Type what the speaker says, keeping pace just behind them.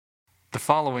The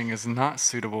following is not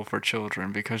suitable for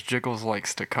children because Jiggles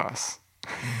likes to cuss.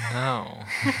 No.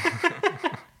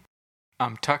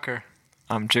 I'm Tucker.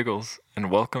 I'm Jiggles,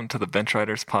 and welcome to the Bench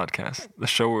Riders Podcast, the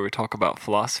show where we talk about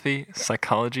philosophy,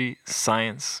 psychology,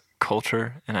 science,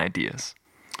 culture, and ideas.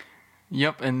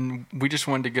 Yep, and we just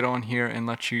wanted to get on here and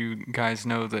let you guys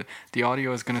know that the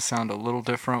audio is going to sound a little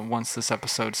different once this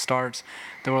episode starts.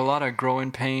 There were a lot of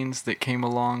growing pains that came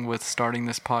along with starting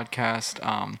this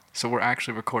podcast, so we're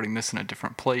actually recording this in a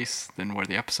different place than where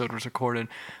the episode was recorded,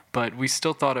 but we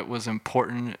still thought it was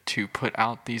important to put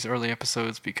out these early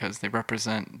episodes because they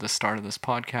represent the start of this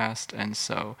podcast, and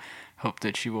so hope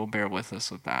that you will bear with us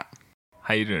with that.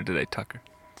 How you doing today, Tucker?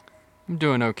 I'm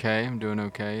doing okay.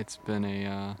 It's been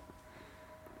a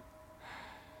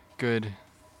good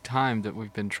time that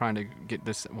we've been trying to get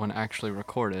this one actually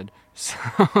recorded. So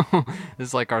this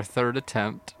is like our third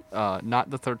attempt.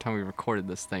 Not the third time we recorded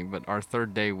this thing, but our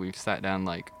third day we've sat down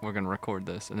like we're gonna record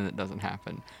this, and then it doesn't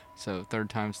happen. So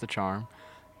third time's the charm.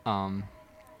 I'm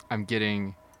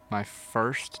getting my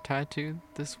first tattoo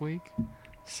this week,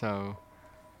 so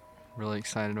really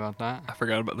excited about that. I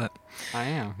forgot about that. I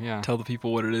am, yeah. Tell the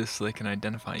people what it is so they can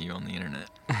identify you on the internet.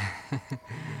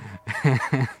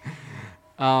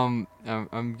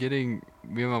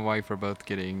 Me and my wife are both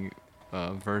getting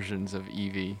versions of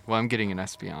Eevee. Well, I'm getting an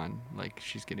Espeon, like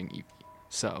she's getting Eevee.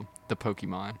 So, the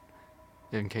Pokemon,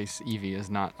 in case Eevee is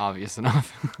not obvious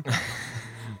enough.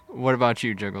 What about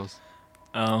you, Jiggles?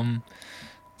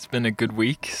 It's been a good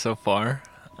week so far.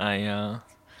 I've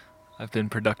been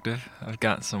productive. I've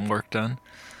got some work done.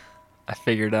 I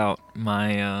figured out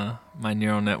my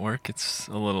neural network. It's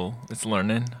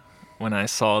learning. When I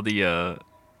saw the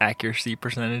accuracy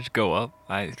percentage go up,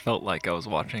 I felt like I was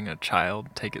watching a child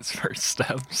take its first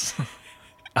steps.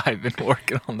 I've been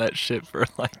working on that shit for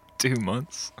like 2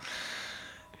 months,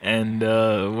 and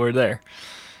we're there.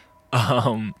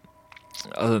 Other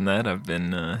than that, I've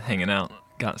been hanging out.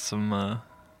 Got some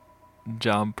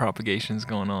job propagations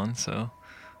going on, so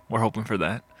we're hoping for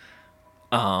that.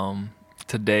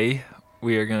 Today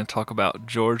we are going to talk about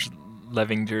George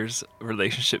Levinger's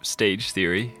relationship stage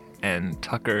theory, and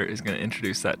Tucker is going to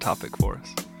introduce that topic for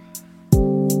us.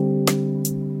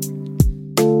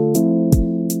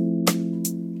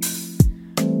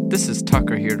 This is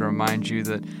Tucker here to remind you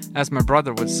that, as my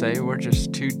brother would say, we're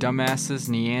just two dumbasses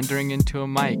meandering into a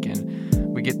mic,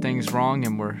 and we get things wrong,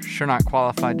 and we're sure not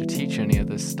qualified to teach any of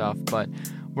this stuff, but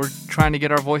we're trying to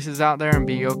get our voices out there and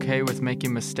be okay with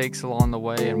making mistakes along the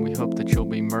way, and we hope that you'll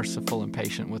be merciful and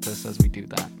patient with us as we do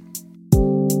that.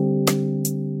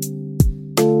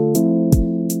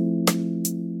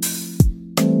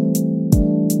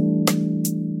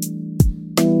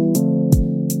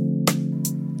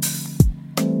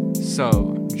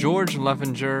 So, George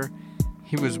Levinger,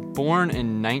 he was born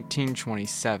in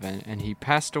 1927, and he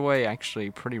passed away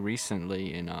actually pretty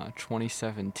recently in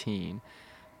 2017.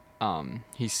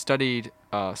 He studied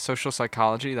social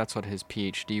psychology. That's what his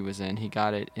PhD was in. He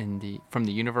got it from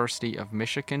the University of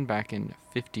Michigan back in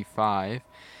 '55.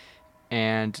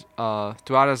 And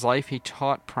throughout his life, he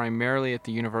taught primarily at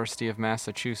the University of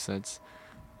Massachusetts.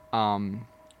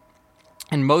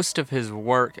 And most of his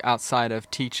work outside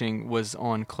of teaching was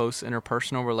on close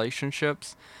interpersonal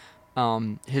relationships.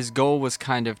 His goal was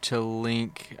kind of to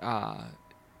link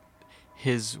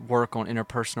his work on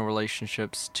interpersonal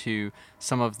relationships to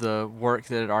some of the work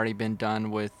that had already been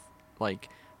done with like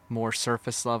more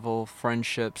surface level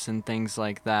friendships and things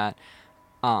like that.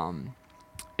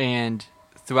 And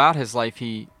throughout his life,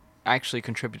 he actually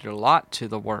contributed a lot to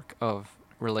the work of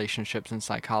relationships and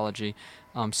psychology,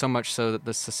 so much so that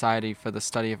the Society for the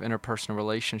Study of Interpersonal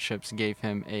Relationships gave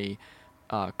him a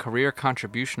Career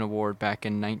Contribution Award back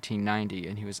in 1990,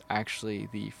 and he was actually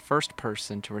the first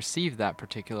person to receive that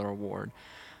particular award.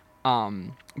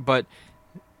 But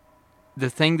the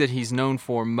thing that he's known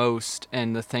for most,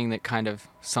 and the thing that kind of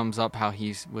sums up how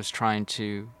he was trying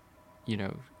to,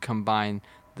 combine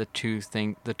the two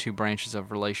branches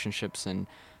of relationships and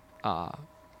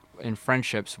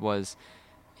friendships, was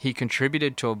he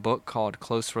contributed to a book called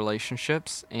Close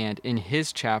Relationships, and in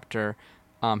his chapter,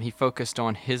 he focused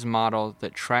on his model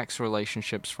that tracks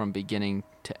relationships from beginning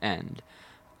to end.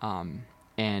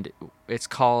 And it's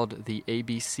called the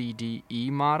ABCDE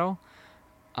model.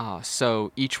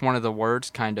 So each one of the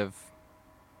words kind of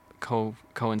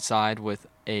coincide with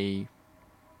a,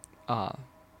 what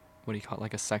do you call it,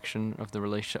 like a section of the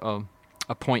relationship,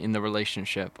 a point in the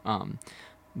relationship.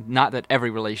 Not that every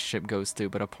relationship goes through,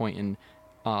 but a point in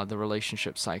the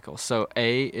relationship cycle. So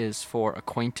A is for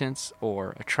acquaintance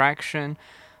or attraction.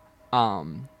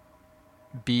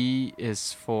 B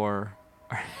is for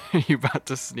Are you about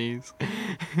to sneeze?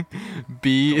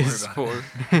 B Don't worry is about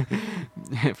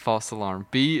for false alarm.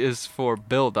 B is for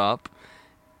build up.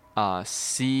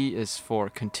 C is for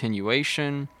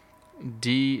continuation.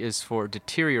 D is for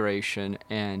deterioration,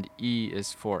 and E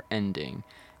is for ending.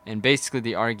 And basically,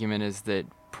 the argument is that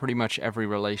pretty much every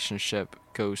relationship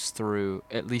goes through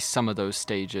at least some of those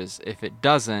stages. If it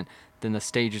doesn't, then the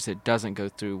stages it doesn't go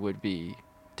through would be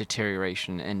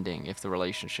deterioration and ending if the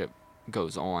relationship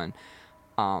goes on.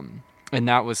 And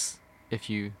that was,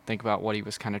 if you think about what he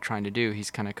was kind of trying to do,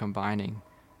 he's kind of combining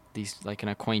these, like an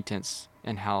acquaintance,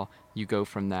 and how you go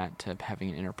from that to having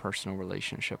an interpersonal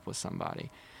relationship with somebody.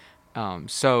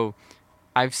 So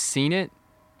I've seen it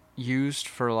used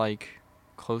for like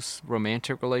close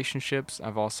romantic relationships.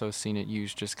 I've also seen it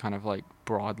used just kind of like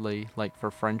broadly, like for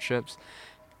friendships.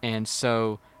 And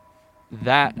so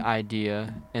that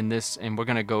idea and this, and we're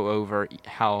going to go over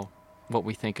what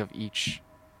we think of each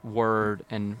word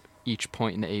and each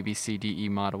point in the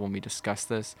ABCDE model when we discuss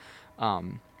this.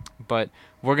 But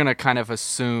we're going to kind of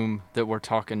assume that we're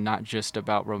talking not just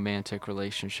about romantic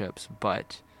relationships,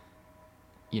 but,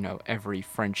 every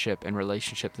friendship and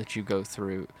relationship that you go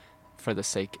through,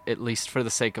 at least for the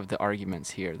sake of the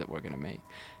arguments here that we're going to make.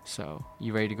 So,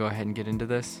 you ready to go ahead and get into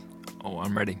this? Oh,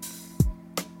 I'm ready.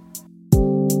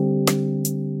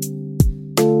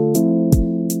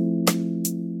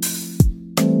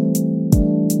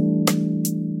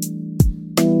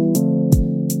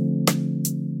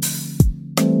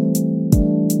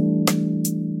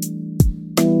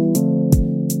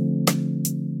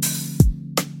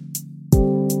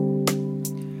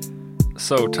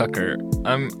 So, Tucker,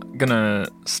 I'm gonna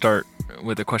start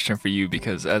with a question for you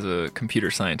because as a computer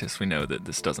scientist, we know that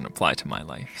this doesn't apply to my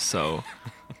life. So,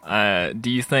 do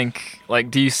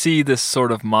you see this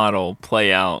sort of model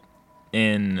play out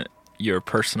in your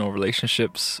personal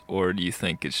relationships, or do you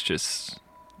think it's just,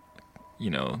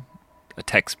 a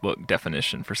textbook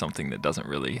definition for something that doesn't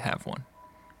really have one?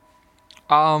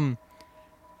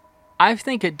 I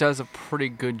think it does a pretty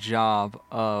good job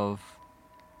of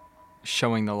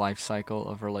showing the life cycle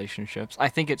of relationships. I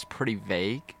think it's pretty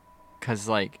vague because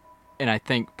and I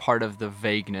think part of the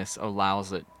vagueness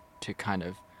allows it to kind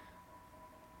of,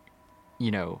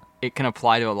 it can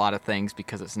apply to a lot of things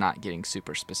because it's not getting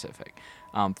super specific.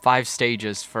 5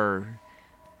 stages for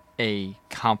a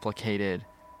complicated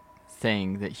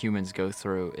thing that humans go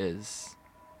through is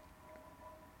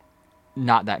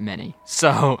not that many.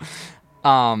 So,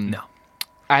 No.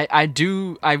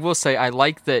 I will say I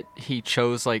like that he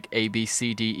chose like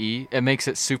ABCDE. It makes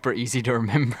it super easy to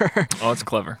remember. Oh, it's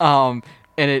clever. And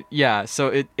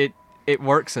so it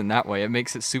works in that way. It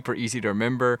makes it super easy to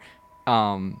remember.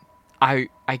 I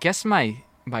guess my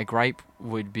gripe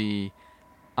would be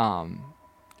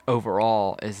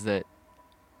overall is that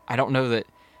I don't know that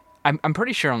I'm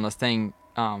pretty sure on the thing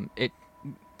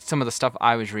some of the stuff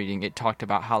I was reading, it talked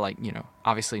about how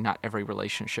obviously not every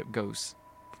relationship goes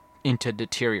into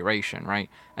deterioration, right?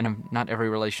 And not every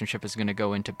relationship is going to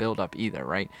go into build up either,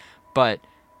 right? But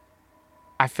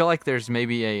I feel like there's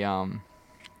maybe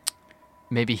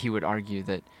maybe he would argue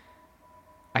that,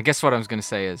 I guess what I was going to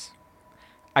say is,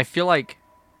 I feel like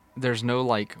there's no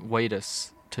way to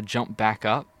jump back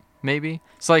up, maybe.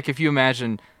 So if you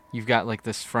imagine you've got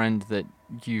this friend that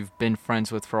you've been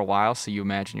friends with for a while, so you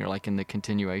imagine you're in the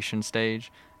continuation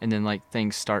stage, and then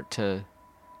things start to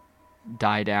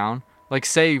die down.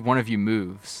 Say one of you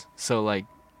moves, so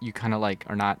you kind of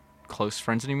are not close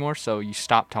friends anymore, so you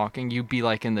stop talking, you'd be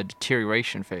in the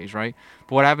deterioration phase, right?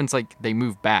 But what happens they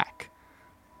move back,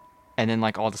 and then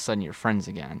all of a sudden you're friends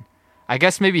again. I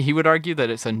guess maybe he would argue that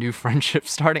it's a new friendship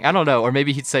starting. I don't know, or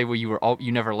maybe he'd say, well,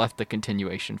 you never left the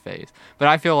continuation phase. But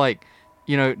I feel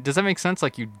does that make sense?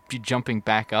 You'd be jumping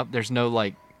back up. There's no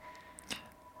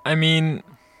I mean,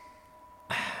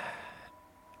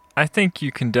 I think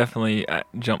you can definitely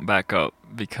jump back up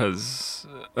because,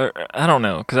 I don't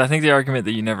know, because I think the argument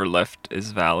that you never left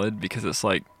is valid because it's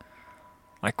like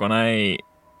when I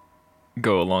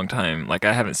go a long time, I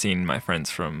haven't seen my friends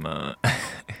from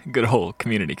good old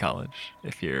community college,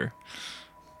 if you're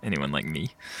anyone like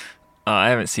me. I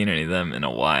haven't seen any of them in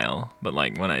a while, but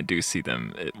when I do see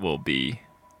them, it will be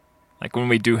when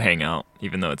we do hang out,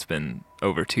 even though it's been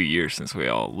over 2 years since we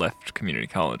all left community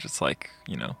college, it's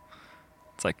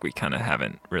it's we kind of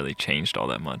haven't really changed all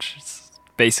that much. It's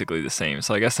basically the same.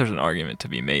 So I guess there's an argument to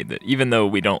be made that even though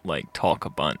we don't talk a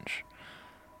bunch,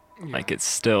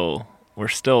 we're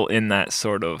still in that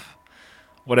sort of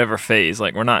whatever phase.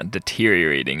 We're not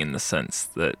deteriorating in the sense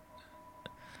that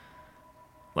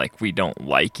we don't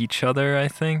like each other, I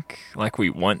think.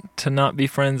 We want to not be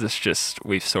friends. It's just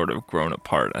we've sort of grown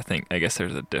apart. I guess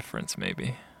there's a difference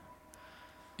maybe.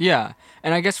 Yeah,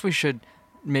 and I guess we should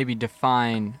maybe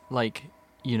define like,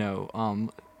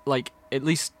 like at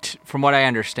least from what I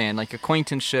understand, like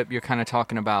acquaintanceship, you're kind of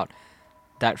talking about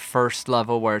that first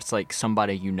level where it's like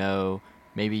somebody you know,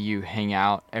 maybe you hang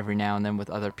out every now and then with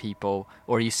other people,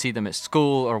 or you see them at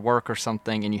school or work or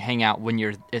something, and you hang out when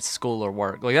you're at school or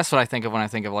work. Like that's what I think of when I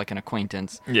think of like an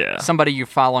acquaintance. Yeah. Somebody you're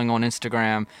following on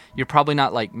Instagram, you're probably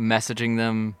not like messaging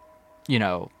them,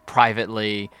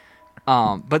 privately,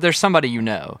 but there's somebody you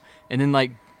know, and then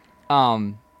like,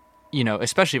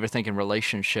 especially if you're thinking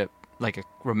relationship, like a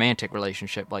romantic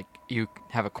relationship, like you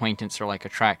have acquaintance or like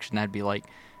attraction, that'd be like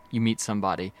you meet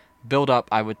somebody. Build up,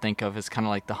 I would think of as kind of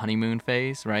like the honeymoon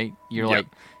phase, right? You're Yep. like,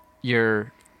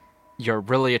 you're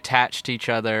really attached to each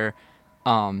other,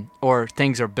 or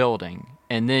things are building,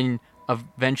 and then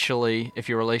eventually, if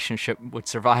your relationship would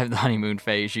survive the honeymoon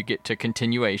phase, you get to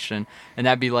continuation, and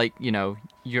that'd be like,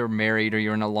 you're married or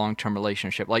you're in a long-term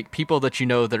relationship. Like people that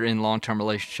that are in long-term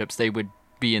relationships, they would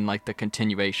be in like the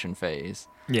continuation phase.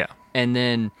 Yeah. And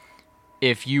then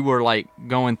if you were like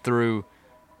going through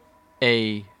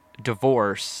a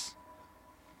divorce,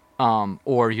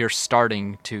 or you're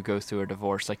starting to go through a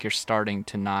divorce, like you're starting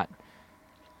to not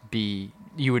be,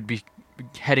 you would be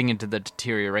heading into the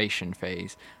deterioration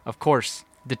phase. Of course,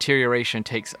 deterioration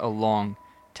takes a long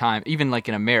time, even like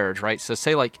in a marriage, right? So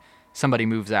say like somebody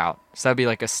moves out, so that'd be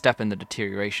like a step in the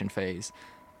deterioration phase.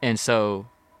 And so,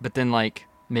 but then like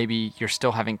maybe you're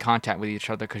still having contact with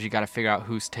each other because you got to figure out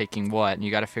who's taking what, and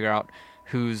you got to figure out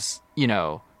who's,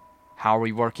 how are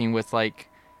we working with like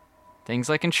things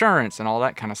like insurance and all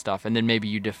that kind of stuff. And then maybe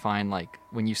you define like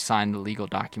when you sign the legal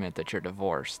document that you're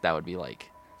divorced, that would be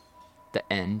like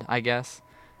the end, I guess.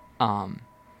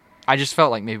 I just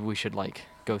felt like maybe we should like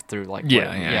go through like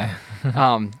Yeah.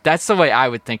 That's the way I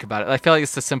would think about it. I feel like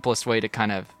it's the simplest way to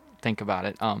kind of think about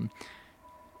it.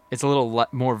 It's a little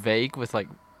more vague with like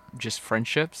just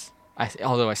friendships.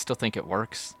 Although I still think it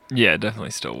works. Yeah, it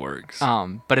definitely still works.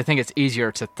 But I think it's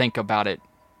easier to think about it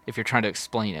if you're trying to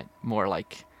explain it more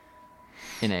like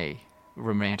in a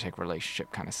romantic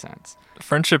relationship kind of sense.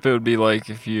 Friendship, it would be like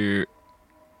if you're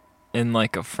in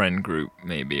like a friend group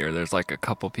maybe, or there's like a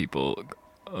couple people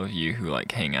of you who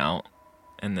like hang out,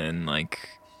 and then like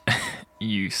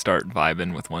you start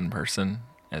vibing with one person,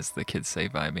 as the kids say,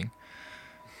 vibing.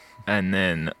 And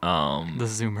then the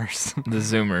Zoomers. The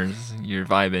Zoomers, you're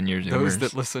vibing, you're Zoomers. Those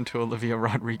that listen to Olivia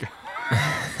Rodrigo.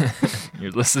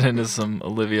 You're listening to some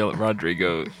Olivia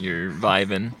Rodrigo, you're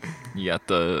vibing, you got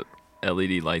the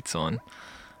LED lights on,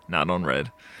 not on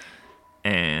red,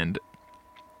 and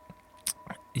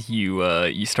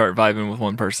you start vibing with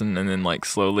one person, and then like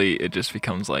slowly it just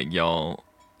becomes like y'all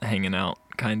hanging out,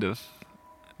 kind of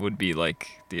would be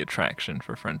like the attraction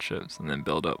for friendships, and then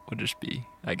build up would just be,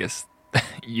 I guess,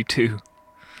 you two.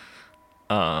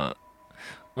 One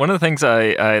of the things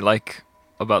I like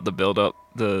about the build up,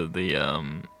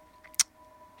 the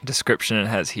description it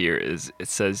has here is it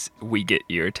says we get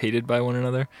irritated by one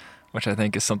another, which I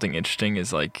think is something interesting.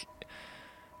 Is like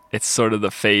it's sort of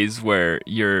the phase where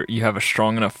you have a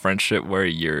strong enough friendship where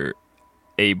you're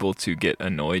able to get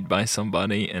annoyed by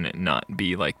somebody and it not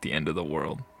be like the end of the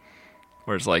world.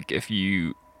 Whereas like if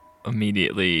you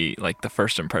immediately, like the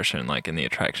first impression, like in the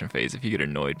attraction phase, if you get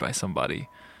annoyed by somebody,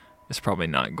 it's probably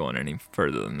not going any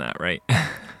further than that, right?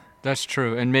 That's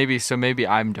true. And maybe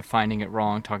I'm defining it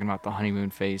wrong, talking about the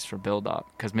honeymoon phase for build up,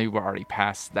 because maybe we're already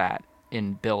past that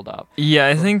in build up. Yeah,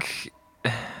 I think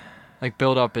like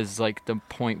build up is like the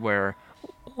point where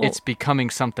it's becoming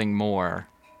something more,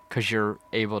 because you're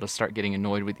able to start getting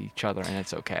annoyed with each other and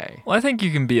it's okay. Well, I think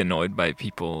you can be annoyed by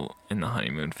people in the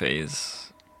honeymoon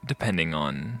phase, depending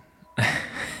on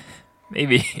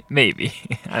maybe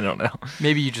I don't know.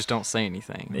 Maybe you just don't say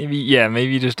anything. Maybe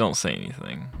you just don't say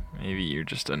anything. Maybe you're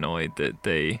just annoyed that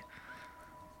they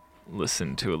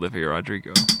listen to Olivia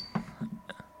Rodrigo.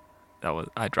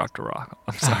 I dropped a rock.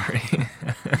 I'm sorry.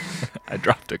 I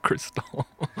dropped a crystal.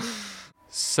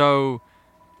 So,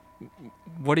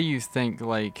 what do you think,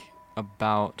 like,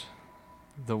 about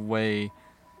the way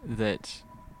that,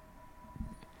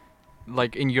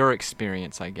 like, in your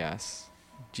experience, I guess,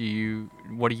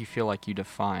 what do you feel like you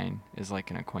define as,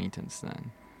 like, an acquaintance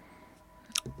then?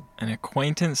 An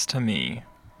acquaintance to me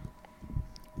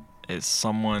is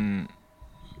someone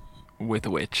with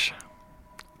which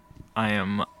I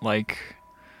am like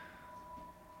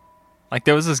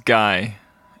there was this guy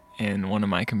in one of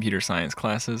my computer science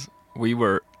classes. We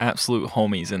were absolute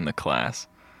homies in the class.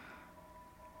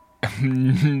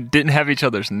 Didn't have each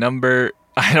other's number.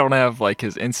 I don't have like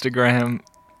his Instagram,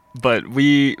 but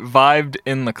we vibed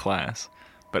in the class.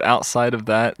 But outside of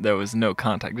that, there was no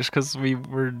contact just because we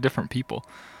were different people.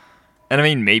 And I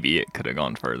mean, maybe it could have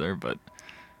gone further, but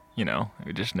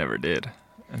it just never did.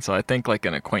 And so I think like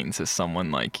an acquaintance is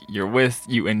someone like you're with,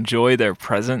 you enjoy their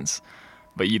presence,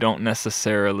 but you don't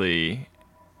necessarily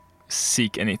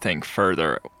seek anything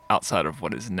further outside of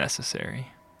what is necessary.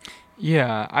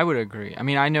 Yeah, I would agree. I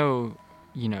mean, I know,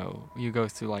 you go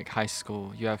through like high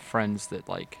school, you have friends that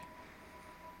like,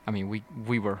 I mean,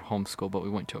 we were homeschooled, but we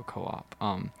went to a co-op.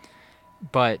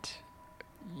 But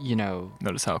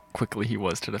Notice how quickly he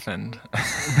was to defend.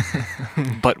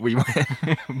 But we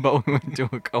went. but we went to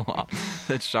a co-op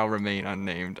that shall remain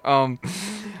unnamed.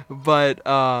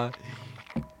 But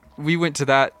we went to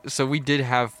that, so we did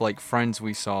have like friends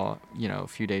we saw, a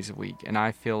few days a week, and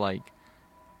I feel like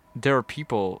there are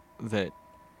people that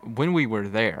when we were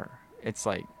there, it's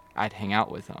like I'd hang out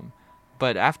with them,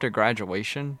 but after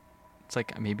graduation, it's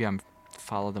like maybe I'm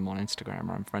follow them on Instagram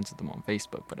or I'm friends with them on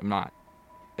Facebook, but I'm not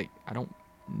like I don't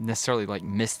necessarily like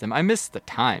miss them. I miss the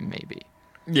time maybe.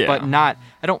 Yeah. But not,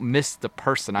 I don't miss the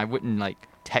person. I wouldn't like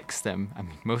text them. I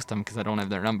mean, most of them because I don't have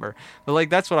their number. But like,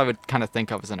 that's what I would kind of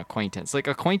think of as an acquaintance. Like,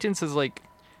 acquaintance is like,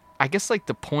 I guess like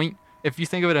the point, if you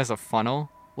think of it as a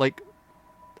funnel, like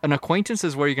an acquaintance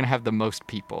is where you're going to have the most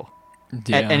people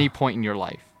at any point in your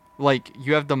life. Like,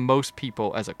 you have the most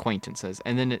people as acquaintances.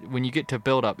 And then when you get to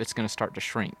build up, it's going to start to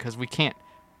shrink because we can't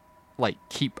like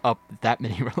keep up that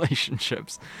many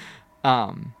relationships.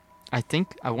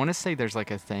 I want to say there's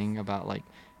like a thing about like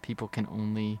people can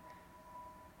only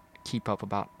keep up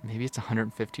about maybe it's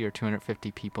 150 or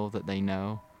 250 people that they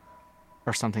know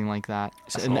or something like that.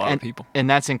 That's a lot of people. And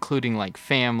that's including like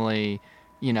family,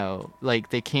 like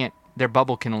they can't, their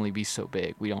bubble can only be so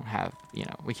big. We don't have,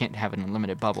 we can't have an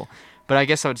unlimited bubble. But I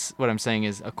guess what I'm saying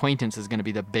is acquaintance is going to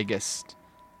be the biggest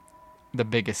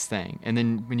thing. And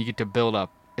then when you get to build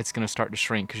up, it's going to start to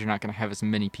shrink because you're not going to have as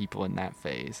many people in that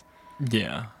phase.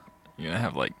 Yeah. You're going to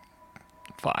have like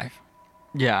 5.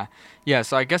 Yeah. Yeah.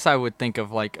 So I guess I would think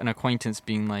of like an acquaintance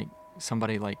being like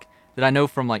somebody like that I know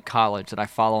from like college that I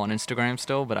follow on Instagram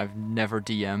still, but I've never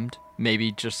DM'd,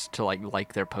 maybe just to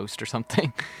like their post or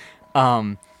something.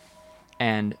 And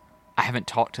I haven't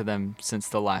talked to them since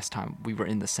the last time we were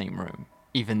in the same room,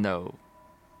 even though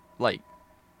like,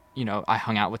 I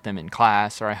hung out with them in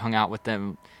class or I hung out with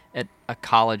them at a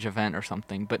college event or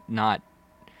something, but I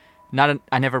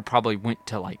never probably went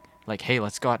to like, hey,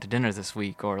 let's go out to dinner this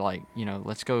week, or like,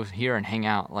 let's go here and hang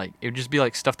out. Like, it would just be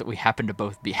like stuff that we happen to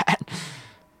both be at.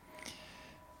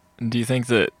 Do you think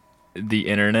that the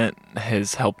internet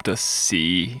has helped us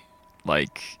see,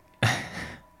 like,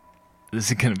 this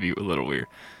is going to be a little weird.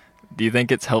 Do you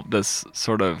think it's helped us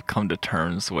sort of come to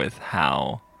terms with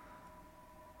how,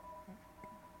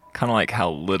 kind of like how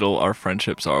little our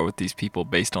friendships are with these people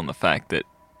based on the fact that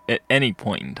at any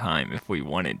point in time, if we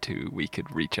wanted to, we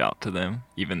could reach out to them,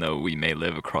 even though we may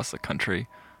live across the country.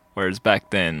 Whereas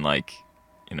back then, like,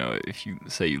 if you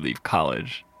say you leave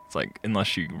college, it's like,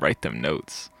 unless you write them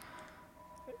notes,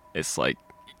 it's like,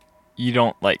 you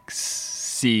don't, like,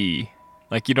 see,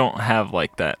 like, you don't have,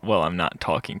 like, that, well, I'm not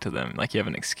talking to them. Like, you have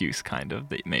an excuse, kind of,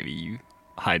 that maybe you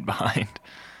hide behind.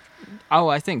 Oh,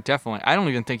 I think definitely. I don't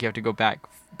even think you have to go back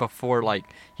before, like,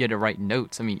 you had to write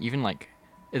notes. I mean, even, like,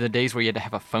 the days where you had to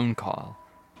have a phone call,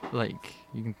 like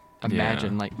you can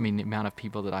imagine, like, I mean, the amount of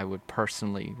people that I would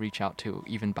personally reach out to,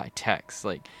 even by text,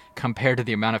 like compared to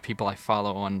the amount of people I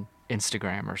follow on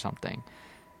Instagram or something.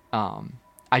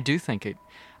 I do think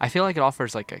I feel like it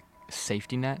offers like a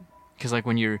safety net, because like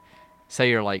when you're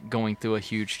like going through a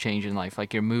huge change in life,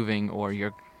 like you're moving or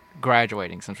you're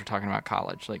graduating, since we're talking about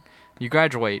college, like you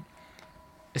graduate,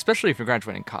 especially if you're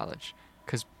graduating college.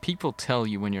 Because people tell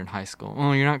you when you're in high school,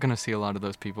 oh, you're not going to see a lot of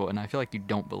those people, and I feel like you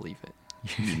don't believe it.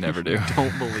 You never do. You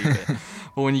don't believe it.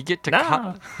 But when you get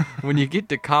to when you get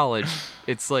to college,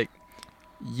 it's like,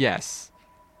 yes,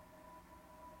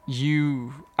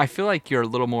 I feel like you're a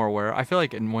little more aware. I feel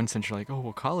like in one sense you're like, oh,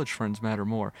 well, college friends matter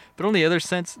more. But on the other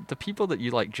sense, the people that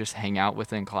you like just hang out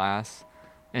with in class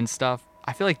and stuff,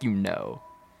 I feel like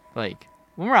like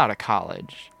when we're out of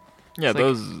college. Yeah,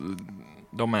 those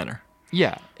don't matter.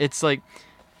 Yeah, it's like,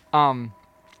 I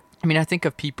mean, I think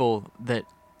of people that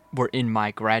were in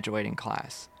my graduating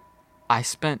class. I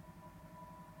spent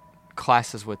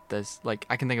classes with this, like,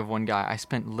 I can think of one guy, I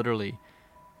spent literally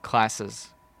classes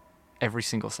every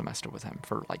single semester with him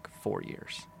for like 4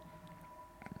 years.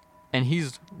 And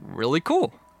he's really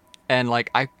cool. And like,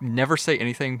 I never say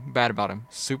anything bad about him.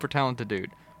 Super talented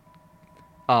dude.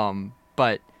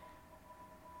 But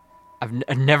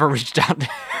I've never reached out to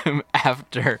him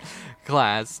after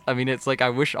class. I mean, it's like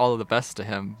I wish all of the best to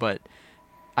him, but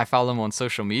I follow him on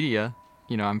social media.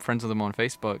 I'm friends with him on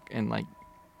Facebook, and like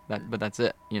that. But that's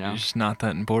it. You're just not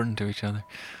that important to each other.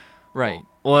 Right.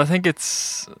 Well, I think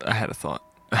it's. I had a thought.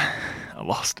 I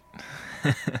lost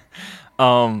it.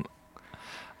 um,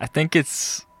 I think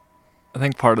it's. I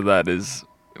think part of that is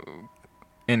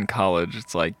in college.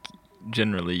 It's like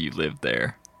generally you live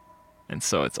there, and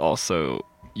so it's also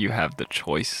you have the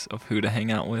choice of who to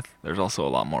hang out with. There's also a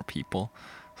lot more people,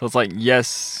 so it's like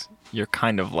yes, you're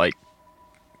kind of like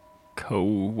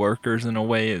co-workers in a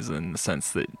way, is in the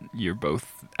sense that you're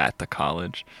both at the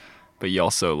college, but you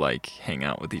also like hang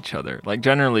out with each other. Like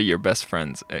generally your best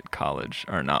friends at college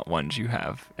are not ones you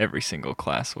have every single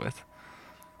class with.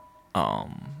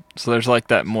 So there's like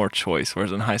that more choice,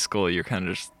 whereas in high school you're kind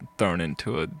of just thrown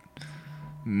into a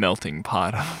melting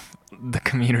pot of the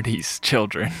community's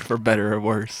children, for better or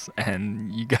worse,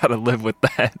 and you gotta live with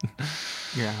that.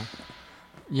 Yeah.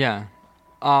 Yeah.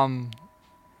 Um,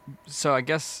 so I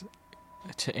guess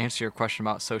to answer your question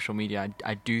about social media,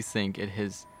 I do think it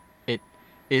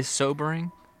is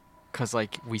sobering because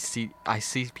like I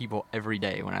see people every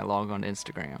day when I log on to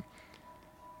Instagram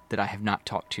that I have not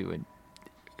talked to, and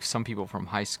some people from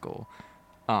high school.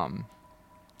 Um,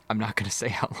 I'm not gonna say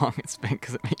how long it's been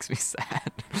because it makes me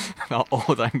sad how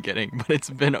old I'm getting, but it's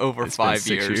been over It's been 5 6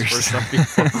 years years. for some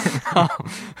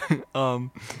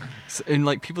people. And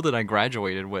like people that I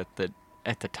graduated with, that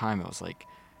at the time I was like,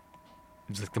 it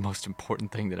was like the most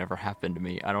important thing that ever happened to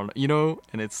me. I don't,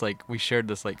 and it's like we shared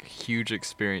this like huge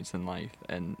experience in life,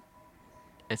 and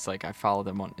it's like I follow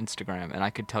them on Instagram, and I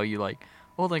could tell you like,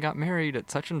 oh, they got married at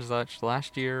such and such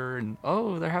last year, and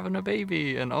oh, they're having a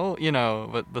baby, and oh,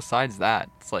 but besides that,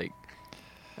 it's like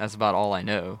that's about all I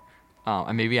know.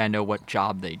 And maybe I know what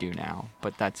job they do now,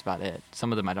 but that's about it.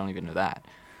 Some of them I don't even know that.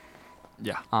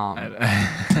 Yeah. Um,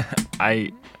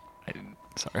 I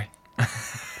sorry.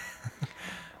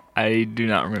 I do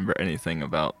not remember anything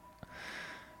about.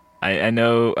 I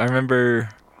know. I remember,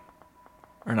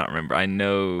 or not remember. I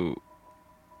know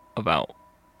about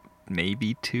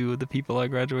maybe 2 of the people I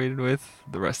graduated with.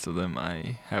 The rest of them,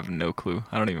 I have no clue.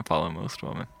 I don't even follow most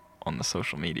of them on the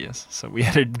social medias. So we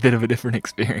had a bit of a different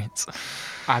experience.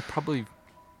 I probably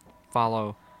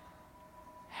follow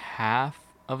half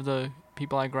of the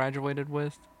people I graduated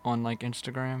with on like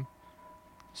Instagram.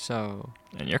 So,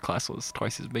 And your class was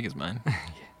twice as big as mine.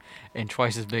 and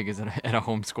twice as big as at a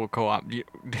homeschool co-op.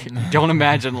 Don't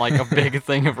imagine like a big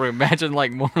thing of imagine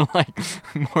like more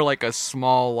like a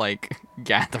small like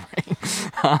gathering.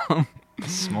 um,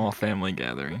 Small family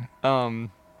gathering.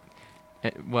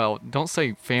 well, don't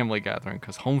say family gathering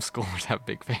because homeschoolers have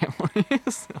big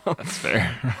families. That's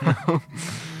fair.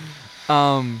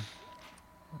 um,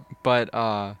 but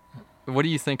what do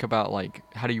you think about like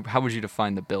how would you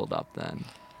define the build up then?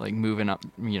 Like moving up,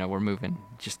 we're moving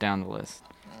just down the list.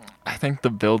 I think the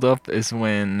buildup is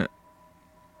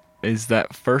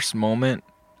that first moment.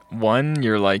 One,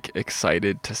 you're like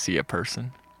excited to see a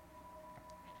person,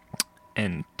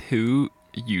 and 2,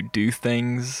 you do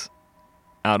things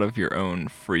out of your own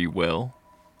free will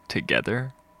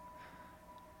together.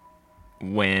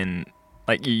 When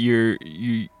like you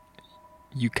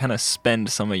kind of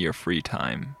spend some of your free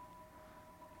time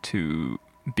to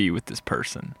be with this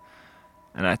person,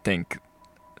 and I think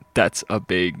that's a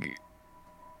big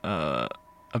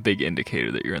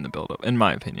indicator that you're in the build-up, in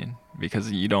my opinion,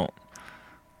 because you don't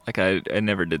like I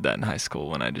never did that in high school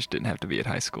when I just didn't have to be at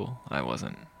high school. I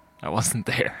wasn't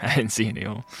there. I didn't see any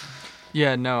of them.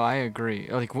 Yeah, no, I agree.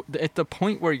 Like at the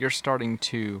point where you're starting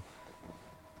to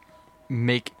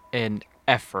make an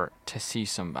effort to see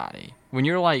somebody, when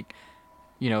you're like,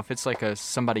 if it's like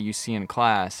somebody you see in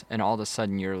class, and all of a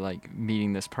sudden you're like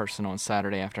meeting this person on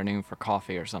Saturday afternoon for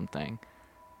coffee or something,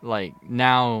 like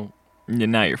now. Yeah,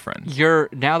 now you're friends.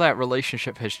 Now that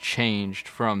relationship has changed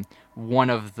from one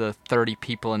of the 30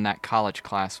 people in that college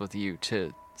class with you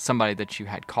to somebody that you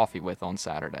had coffee with on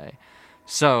Saturday.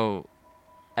 So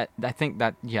I think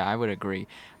that, yeah, I would agree.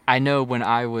 I know when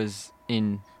I was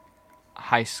in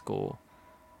high school,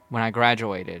 when I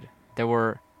graduated, there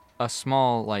were a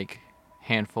small like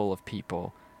handful of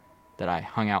people that I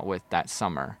hung out with that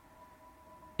summer.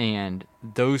 And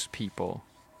those people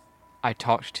I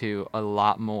talked to a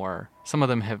lot more. Some of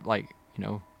them have I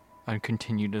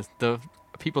continued to, the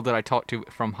people that I talked to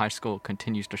from high school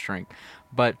continues to shrink,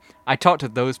 but I talked to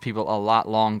those people a lot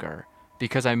longer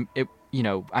because I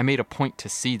made a point to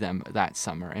see them that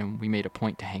summer, and we made a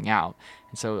point to hang out.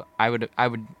 And so I would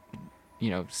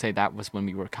say that was when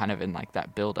we were kind of in like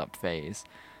that build up phase,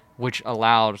 which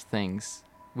allowed things,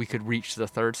 we could reach the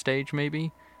third stage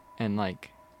maybe, and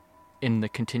like in the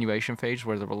continuation phase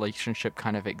where the relationship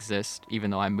kind of exists, even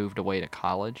though I moved away to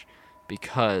college,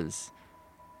 because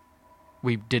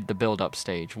we did the build-up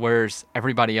stage. Whereas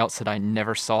everybody else that I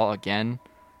never saw again,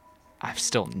 I've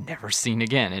still never seen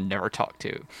again and never talked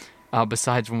to.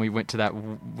 Besides when we went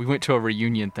to a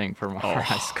reunion thing for our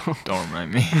high school. Don't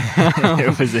remind me.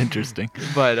 It was interesting.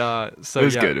 But it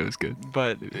was good. It was good.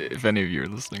 But if any of you are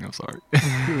listening, I'm sorry.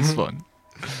 It was fun.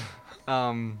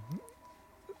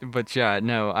 But yeah,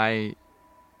 no, I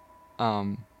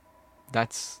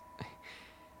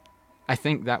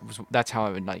think that's how I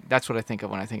would that's what I think of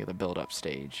when I think of the build up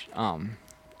stage.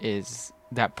 Is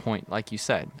that point, like you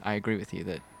said, I agree with you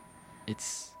that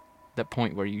it's that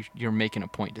point where you're making a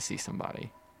point to see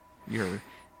somebody. You're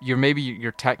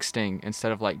texting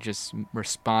instead of like just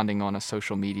responding on a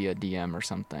social media DM or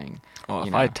something. Oh,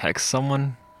 if I text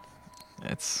someone,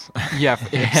 it's yeah.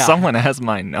 if someone has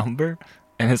my number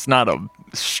and it's not a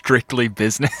strictly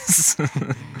business,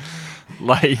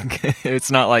 like it's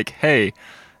not like, hey,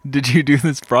 did you do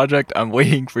this project? I'm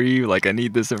waiting for you. Like, I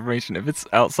need this information. If it's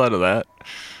outside of that,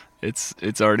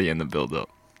 it's already in the build up.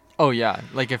 Oh yeah,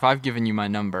 like if I've given you my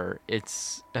number,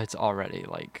 it's already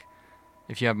like,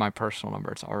 if you have my personal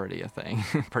number, it's already a thing,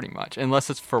 pretty much,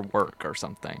 unless it's for work or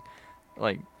something,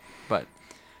 like. But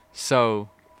so,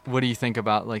 what do you think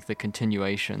about like the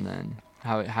continuation then?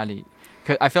 How do you?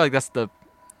 'Cause I feel like that's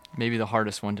maybe the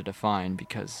hardest one to define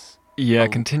because. Yeah,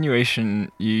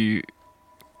 continuation you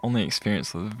only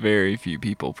experience with very few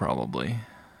people probably,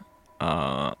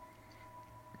 at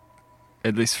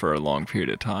least for a long period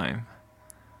of time.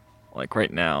 Like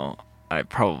right now, I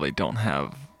probably don't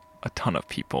have a ton of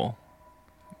people,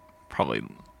 probably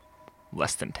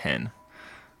less than 10,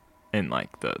 in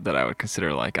like that I would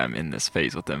consider like I'm in this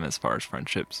phase with them as far as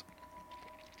friendships.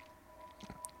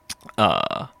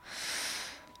 But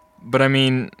I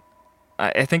mean,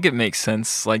 I think it makes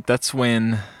sense. Like that's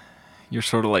when you're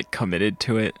sort of like committed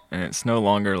to it, and it's no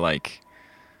longer like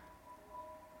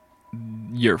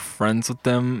you're friends with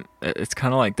them. It's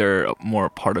kind of like they're more a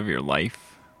part of your life.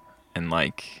 And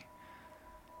like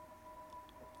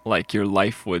your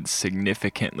life would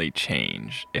significantly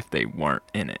change if they weren't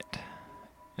in it,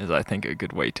 is I think a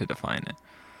good way to define it.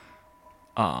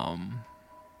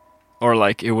 Or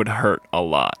like it would hurt a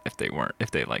lot if they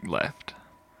like left.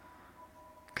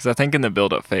 Because I think in the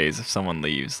build-up phase, if someone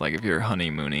leaves, like if you're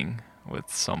honeymooning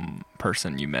with some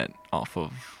person you met off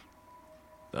of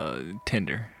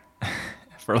Tinder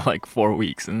for like 4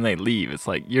 weeks and they leave, it's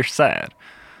like you're sad.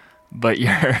 But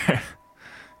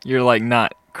you're like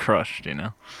not crushed, you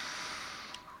know?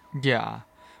 Yeah.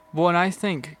 Well, and I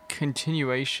think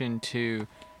continuation too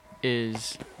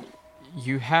is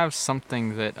you have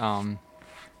something that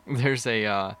there's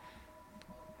a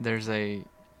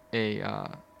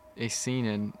scene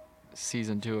in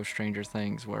season 2 of Stranger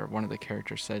Things where one of the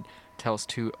characters tells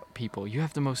two people, you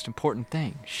have the most important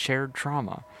thing, shared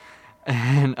trauma.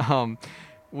 And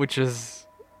which is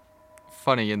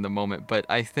funny in the moment, but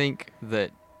I think that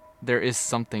there is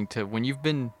something to when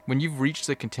you've reached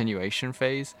the continuation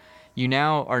phase, you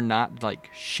now are not like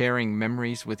sharing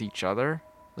memories with each other,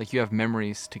 like you have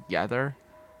memories together,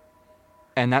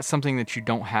 and that's something that you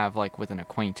don't have like with an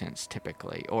acquaintance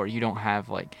typically, or you don't have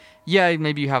like, yeah,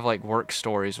 maybe you have like work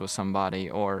stories with somebody,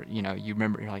 or you know, you're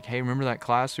like, hey, remember that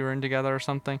class we were in together or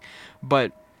something,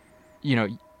 but you know,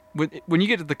 when you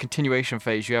get to the continuation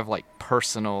phase, you have like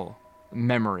personal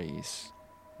memories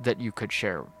that you could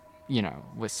share, you know,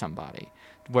 with somebody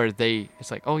where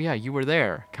it's like, oh yeah, you were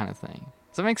there kind of thing.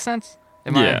 Does that make sense?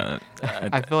 Yeah.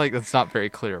 I feel like that's not very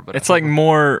clear, but it's like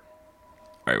more,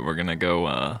 all right, we're going to go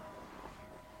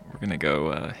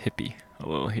hippie a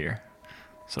little here.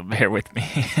 So bear with me.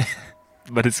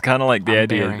 But it's kind of like the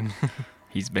idea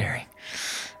he's bearing.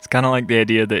 It's kind of like the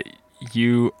idea that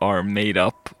you are made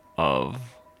up of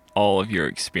all of your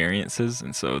experiences,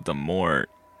 and so the more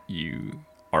you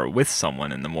are with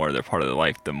someone and the more they're part of their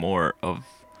life, the more of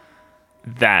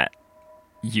that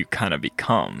you kind of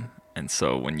become. And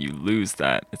so when you lose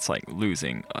that, it's like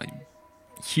losing a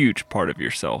huge part of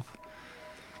yourself.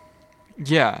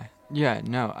 Yeah,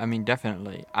 no, I mean,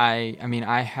 definitely. I mean,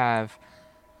 I have,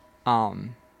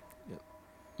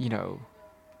 you know,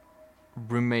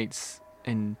 roommates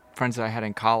and friends that I had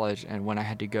in college, and when I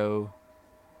had to go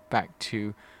back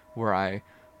to where I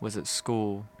was at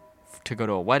school to go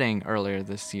to a wedding earlier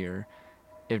this year,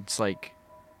 it's like,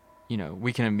 you know,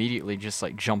 we can immediately just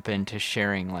like jump into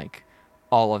sharing like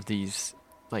all of these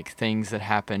like things that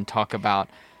happened, talk about,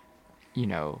 you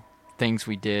know, things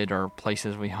we did or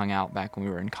places we hung out back when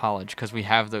we were in college, because we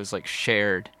have those like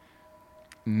shared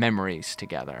memories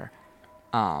together.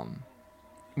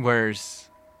 Whereas,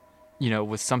 you know,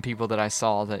 with some people that I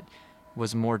saw that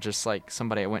was more just like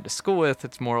somebody I went to school with,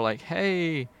 it's more like,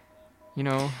 hey, you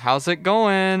know, how's it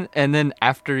going? And then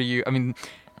after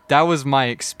that was my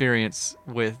experience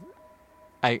with,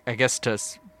 I guess to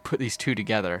put these two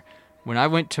together. When I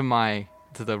went to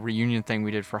the reunion thing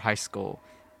we did for high school,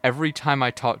 every time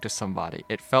I talked to somebody,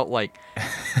 it felt like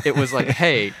it was like,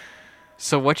 hey,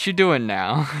 so what you doing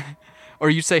now? Or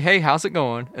you say, hey, how's it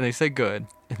going? And they say good.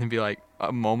 And then be like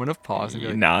a moment of pause. And be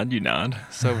like, you nod.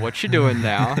 So what you doing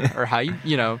now? Or how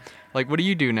you know, like, what do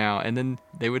you do now? And then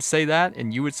they would say that,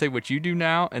 and you would say what you do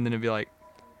now. And then it'd be like,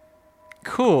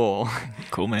 cool.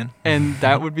 Cool, man. And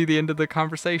that would be the end of the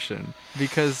conversation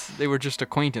because they were just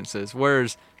acquaintances.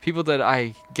 Whereas people that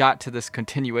I got to this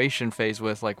continuation phase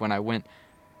with, like when I went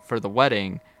for the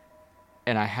wedding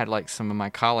and I had like some of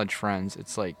my college friends,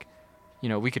 it's like, you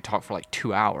know, we could talk for like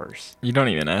 2 hours. You don't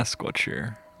even ask what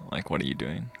are you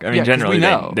doing? I mean, generally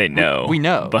they know. We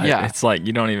know, but yeah. It's like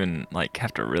you don't even like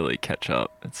have to really catch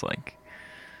up. It's like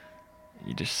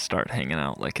you just start hanging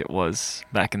out like it was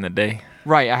back in the day.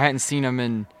 Right. I hadn't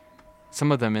seen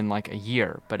some of them in like a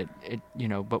year, but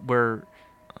but we're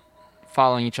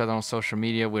following each other on social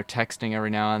media. We're texting every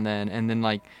now and then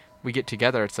like we get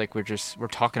together. It's like we're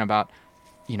talking about,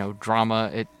 you know,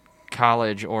 drama at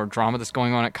college or drama that's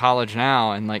going on at college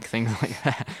now and like things like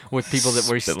that with people that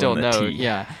we still know.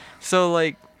 Yeah. So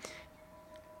like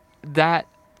that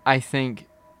I think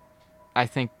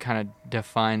kind of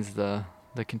defines the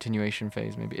continuation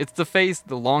phase maybe. It's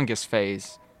the longest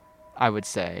phase, I would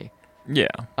say. Yeah.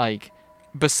 Like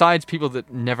besides people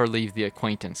that never leave the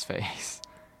acquaintance phase.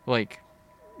 Like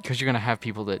cuz you're going to have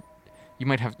people that you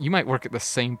might work at the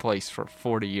same place for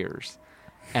 40 years.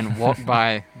 And walk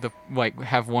by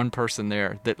have one person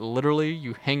there that literally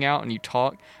you hang out and you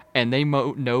talk and they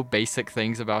know basic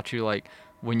things about you, like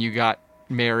when you got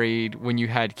married, when you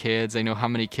had kids, they know how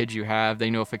many kids you have, they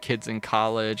know if a kid's in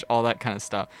college, all that kind of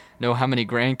stuff, know how many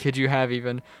grandkids you have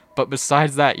even. But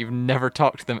besides that, you've never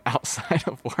talked to them outside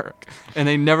of work and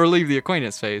they never leave the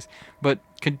acquaintance phase. But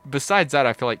besides that,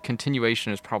 I feel like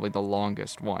continuation is probably the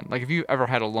longest one. Like if you ever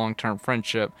had a long-term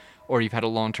friendship or you've had a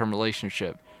long-term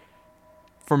relationship,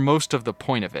 for most of the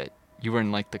point of it, you were in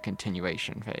like the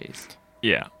continuation phase.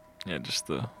 Yeah. Yeah, just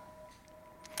I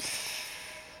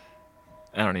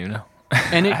don't even know.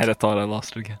 And I had a thought, I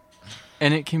lost it again.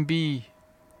 And it can be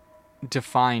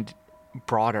defined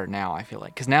broader now, I feel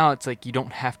like. Because now it's like you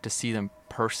don't have to see them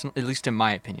personally, at least in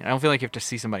my opinion. I don't feel like you have to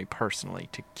see somebody personally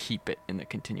to keep it in the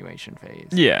continuation phase.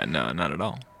 Yeah, no, not at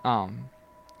all.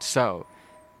 So,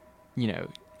 you know,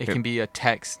 it can be a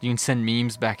text. You can send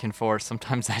memes back and forth.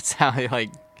 Sometimes that's how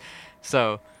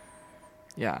so,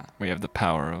 yeah. We have the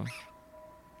power of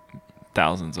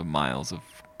thousands of miles of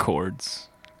cords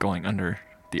going under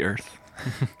the earth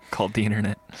called the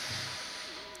internet.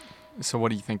 So what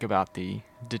do you think about the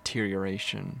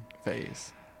deterioration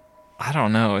phase? I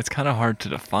don't know. It's kind of hard to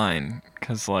define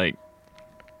because, like,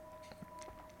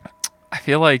 I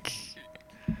feel like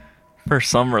for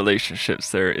some relationships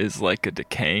there is like a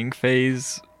decaying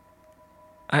phase.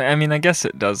 I mean, I guess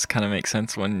it does kind of make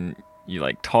sense when you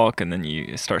like talk and then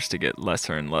it starts to get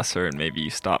lesser and lesser and maybe you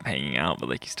stop hanging out, but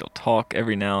like you still talk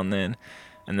every now and then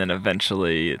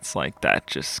eventually it's like that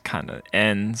just kind of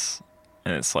ends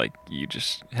and it's like you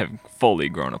just have fully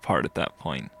grown apart at that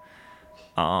point.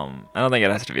 I don't think it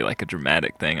has to be like a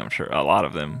dramatic thing. I'm sure a lot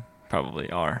of them probably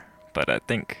are, but I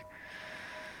think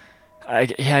I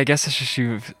guess it's just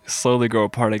you slowly grow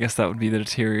apart. I guess that would be the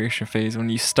deterioration phase when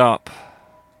you stop,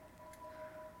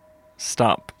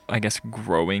 I guess,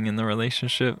 growing in the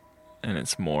relationship, and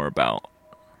it's more about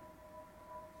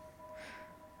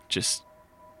just,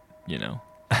 you know,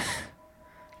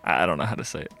 I don't know how to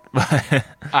say it.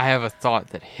 I have a thought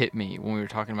that hit me when we were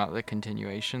talking about the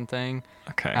continuation thing.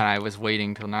 Okay. And I was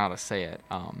waiting till now to say it.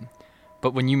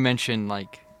 But when you mentioned,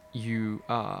 like,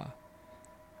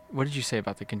 what did you say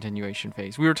about the continuation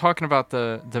phase? We were talking about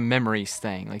the memories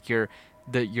thing, like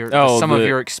some of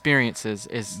your experiences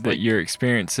is that like, your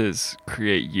experiences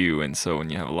create you, and so when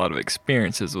you have a lot of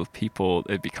experiences with people,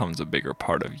 it becomes a bigger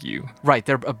part of you. Right,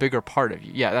 they're a bigger part of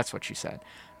you. Yeah, that's what you said.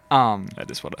 That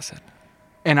is what I said.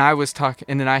 And I was talking,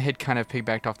 and then I had kind of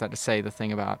piggybacked off that to say the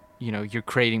thing about, you know, you're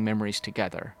creating memories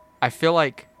together. I feel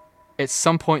like at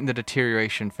some point in the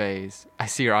deterioration phase, I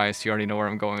see your eyes, so you already know where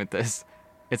I'm going with this.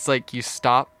 It's like you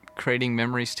stop creating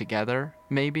memories together,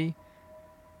 maybe,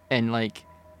 and like,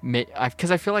 because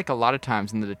I feel like a lot of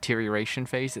times in the deterioration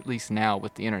phase, at least now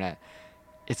with the internet,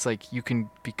 it's like you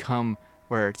can become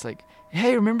where it's like,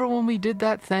 hey, remember when we did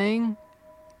that thing?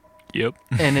 Yep.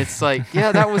 And it's like,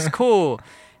 yeah, that was cool.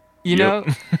 You know,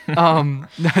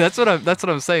 that's what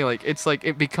I'm saying. Like, it's like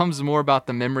it becomes more about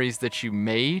the memories that you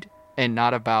made and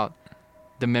not about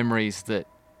the memories that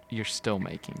you're still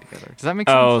making together. Does that make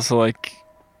sense? Oh, so like,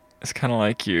 it's kind of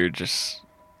like you're just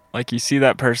like you see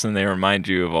that person, they remind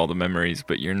you of all the memories,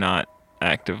 but you're not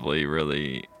actively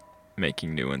really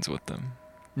making new ones with them.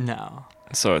 No.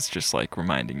 So it's just like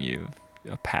reminding you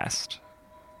of a past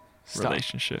Stuff.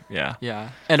 relationship. Yeah. Yeah.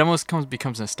 It almost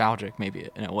becomes nostalgic, maybe,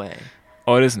 in a way.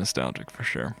 Oh, it is nostalgic for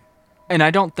sure. And I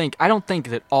don't think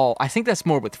that all. I think that's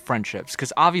more with friendships,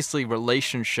 because obviously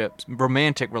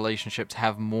romantic relationships,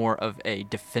 have more of a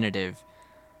definitive.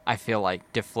 I feel like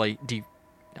I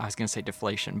was gonna say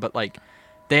deflation, but like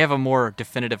they have a more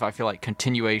definitive. I feel like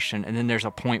continuation, and then there's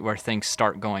a point where things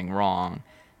start going wrong,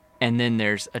 and then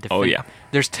there's a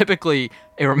There's typically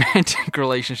a romantic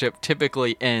relationship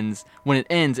typically ends. When it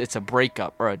ends, it's a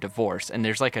breakup or a divorce, and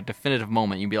there's like a definitive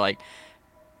moment. You'd be like,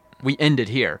 we ended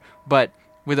here, but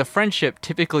with a friendship,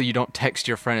 typically you don't text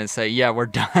your friend and say, yeah, we're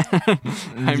done.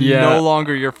 I'm no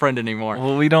longer your friend anymore.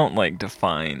 Well, we don't like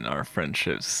define our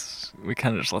friendships. We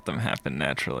kind of just let them happen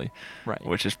naturally. Right.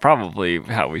 Which is probably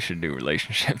how we should do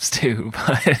relationships too,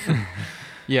 but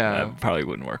yeah. that probably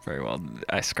wouldn't work very well.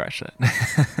 I scratch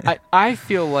that. I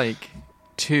feel like,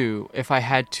 too, if I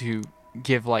had to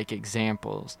give like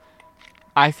examples,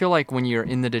 I feel like when you're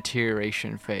in the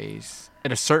deterioration phase,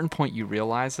 at a certain point you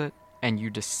realize it and you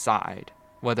decide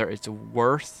whether it's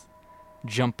worth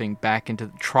trying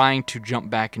to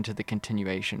jump back into the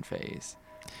continuation phase,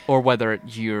 or whether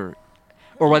you're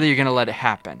going to let it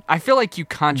happen. I feel like you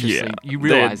consciously you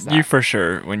realize that. You for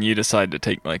sure, when you decide to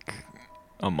take like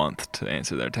a month to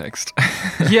answer their text.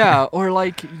 Yeah, or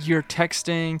like you're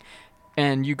texting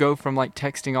and you go from like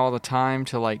texting all the time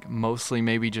to like mostly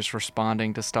maybe just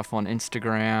responding to stuff on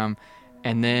Instagram,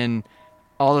 and then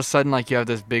all of a sudden, like, you have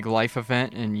this big life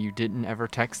event and you didn't ever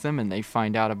text them, and they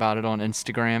find out about it on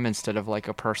Instagram instead of like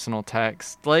a personal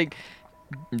text. Like,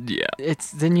 yeah,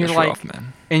 then you're like, rough,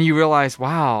 man. And you realize,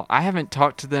 wow, I haven't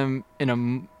talked to them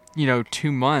in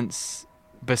 2 months,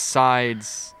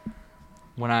 besides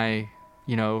when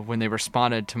when they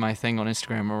responded to my thing on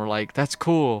Instagram and were like, that's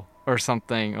cool, or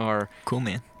something, or cool,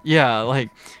 man. Yeah,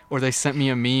 like, or they sent me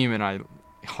a meme and I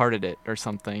hearted it or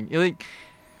something. Like,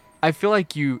 I feel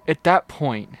like at that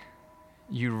point,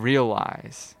 you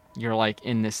realize you're like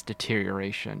in this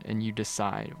deterioration, and you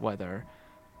decide whether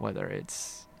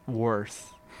it's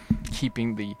worth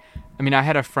keeping I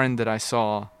had a friend that I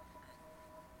saw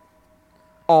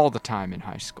all the time in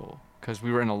high school, because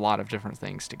we were in a lot of different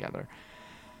things together.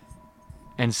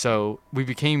 And so we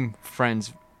became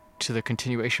friends to the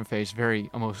continuation phase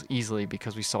almost easily,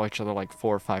 because we saw each other like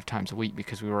 4 or 5 times a week,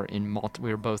 because we were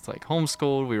both like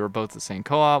homeschooled, we were both the same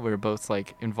co-op, we were both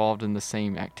like involved in the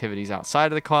same activities outside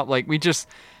of the co-op. Like,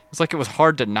 it was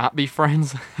hard to not be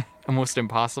friends, almost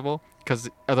impossible, because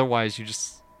otherwise you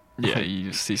just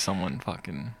you just see someone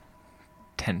fucking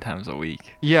 10 times a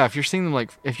week. Yeah, if you're seeing them,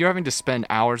 like, if you're having to spend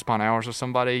hours upon hours with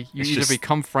somebody, you either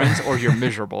become friends or you're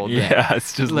miserable. Yeah,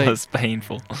 it's just like, less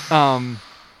painful.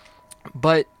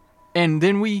 And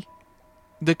then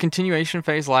the continuation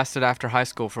phase lasted after high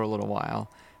school for a little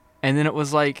while. And then it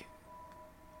was like,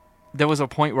 there was a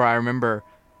point where I remember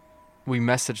we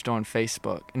messaged on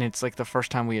Facebook, and it's like the first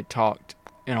time we had talked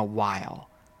in a while.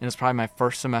 And it's probably my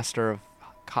first semester of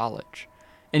college.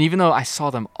 And even though I saw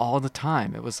them all the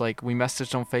time, it was like we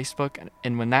messaged on Facebook,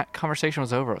 and when that conversation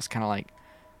was over, it was kind of like,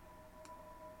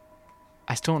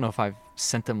 I still don't know if I've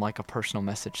sent them like a personal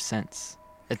message since.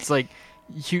 It's like,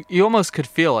 you almost could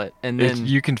feel it, and then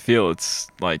you can feel it's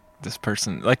like this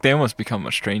person, like they almost become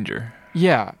a stranger.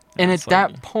 Yeah, and at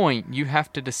that point, you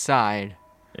have to decide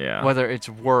whether it's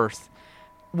worth.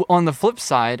 On the flip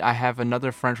side, I have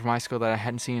another friend from high school that I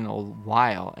hadn't seen in a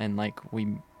while, and like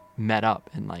we met up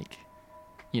and like,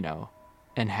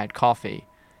 and had coffee,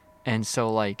 and so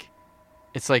like,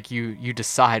 it's like you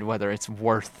decide whether it's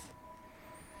worth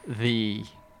the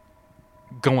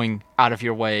going out of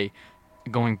your way.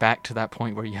 Going back to that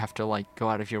point where you have to like go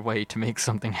out of your way to make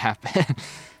something happen.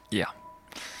 Yeah.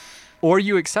 Or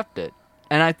you accept it.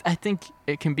 And I think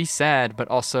it can be sad, but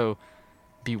also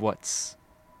be what's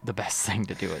the best thing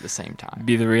to do at the same time.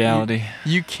 Be the reality.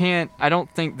 You can't, I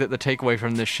don't think that the takeaway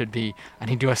from this should be, I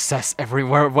need to assess every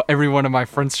one of my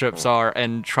friendships are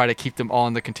and try to keep them all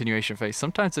in the continuation phase.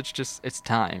 Sometimes it's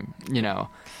time,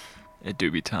 It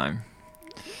do be time.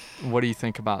 What do you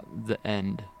think about the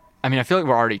end? I feel like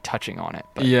we're already touching on it.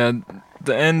 But. Yeah,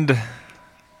 the end, I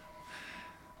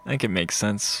think it makes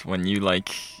sense when you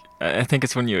I think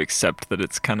it's when you accept that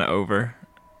it's kind of over.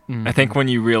 Mm-hmm. I think when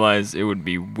you realize it would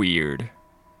be weird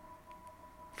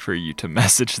for you to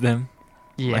message them.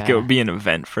 Yeah. Like, it would be an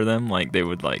event for them. Like, they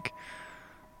would, like,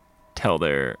 tell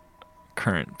their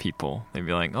current people. They'd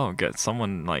be like, oh,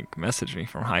 someone, like, messaged me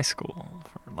from high school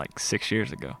for, like, 6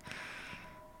 years ago.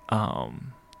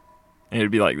 And it'd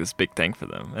be like this big thing for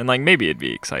them. And like, maybe it'd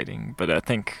be exciting, but I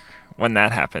think when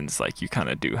that happens, like, you kind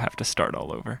of do have to start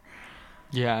all over.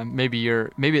 Yeah, maybe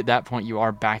at that point you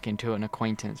are back into an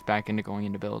acquaintance, back into going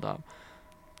into build up.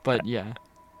 But yeah.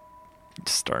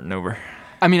 Just starting over.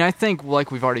 I mean, I think, like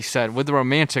we've already said, with the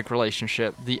romantic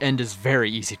relationship, the end is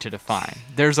very easy to define.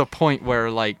 There's a point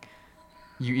where, like,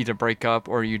 you either break up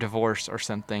or you divorce or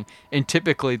something. And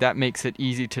typically that makes it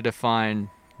easy to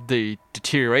define the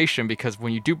deterioration, because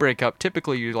when you do break up,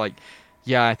 typically you're like,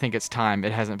 yeah, I think it's time.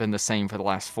 It hasn't been the same for the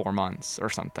last 4 months or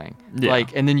something. Yeah.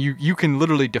 Like, and then you can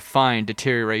literally define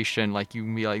deterioration. Like, you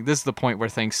can be like, this is the point where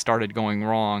things started going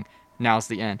wrong. Now's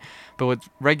the end. But with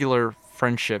regular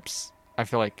friendships, I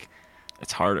feel like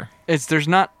It's harder. there's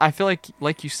not, I feel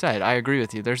like you said, I agree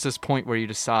with you. There's this point where you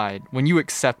decide, when you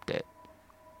accept it,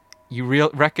 you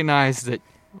recognize that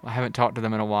I haven't talked to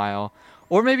them in a while,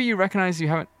 or maybe you recognize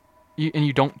and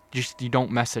you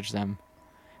don't message them.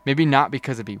 Maybe not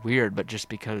because it'd be weird, but just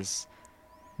because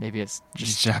maybe it's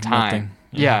just You have time. nothing.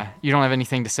 Yeah, you don't have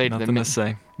anything to say to them. Nothing to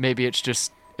say. Maybe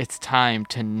it's time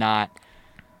to not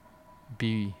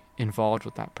be involved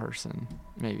with that person.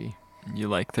 Maybe. You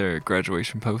like their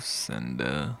graduation posts, and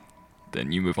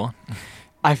then you move on.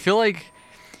 I feel like,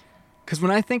 because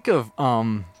when I think of,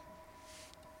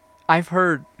 I've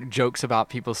heard jokes about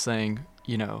people saying,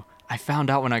 I found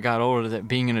out when I got older that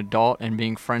being an adult and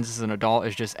being friends as an adult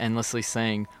is just endlessly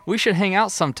saying, we should hang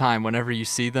out sometime whenever you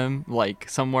see them, like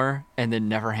somewhere, and then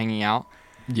never hanging out.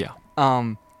 Yeah.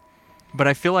 But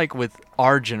I feel like with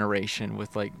our generation,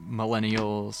 with like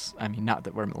millennials, I mean, not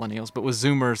that we're millennials, but with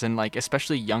Zoomers and like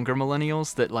especially younger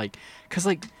millennials, that like, because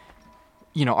like,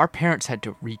 our parents had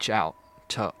to reach out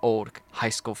to old high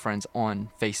school friends on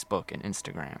Facebook and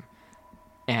Instagram.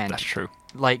 And That's true.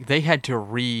 Like, they had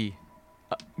to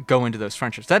go into those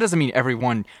friendships. That doesn't mean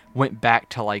everyone went back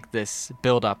to like this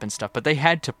build up and stuff, but they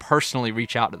had to personally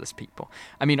reach out to these people.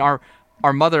 I mean, our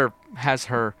mother has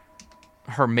her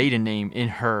maiden name in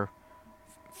her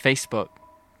Facebook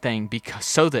thing because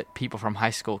so that people from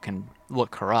high school can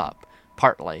look her up,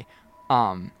 partly.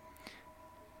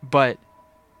 But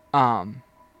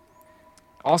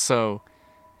also,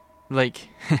 like,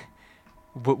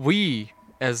 we,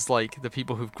 as like the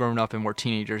people who've grown up and were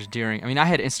teenagers I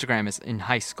had Instagram in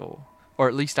high school, or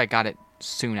at least I got it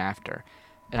soon after,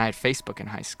 and I had Facebook in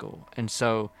high school, and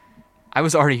so I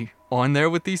was already on there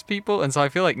with these people, and so I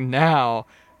feel like now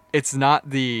it's not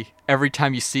the every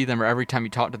time you see them or every time you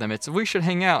talk to them, it's we should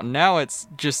hang out. Now it's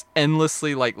just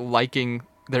endlessly like liking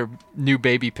their new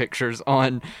baby pictures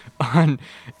on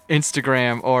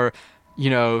Instagram, or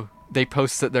they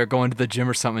post that they're going to the gym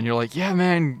or something, and you're like, yeah,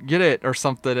 man, get it, or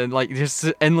something, and like just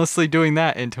endlessly doing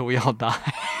that until we all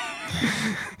die.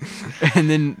 And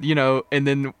then,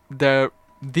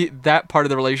 that part of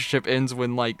the relationship ends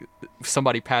when like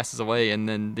somebody passes away and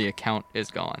then the account is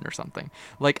gone or something.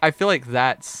 Like, I feel like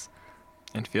that's...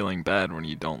 And feeling bad when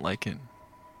you don't like it.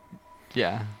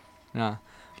 Yeah. Yeah.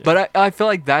 But I feel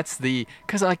like that's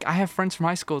because like I have friends from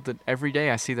high school that every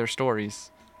day I see their stories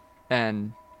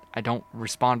and I don't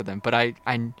respond to them, but I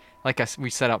we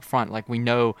said up front, like, we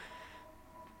know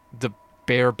the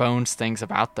bare bones things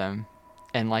about them,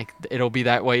 and like it'll be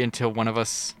that way until one of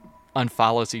us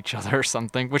unfollows each other or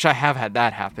something, which I have had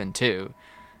that happen too.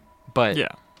 But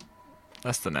yeah,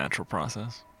 that's the natural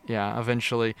process. Yeah,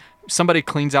 eventually somebody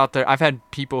cleans out I've had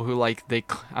people who like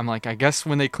I'm like, I guess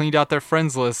when they cleaned out their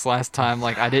friends list last time,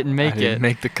 like I didn't make it.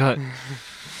 Make the cut.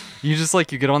 You just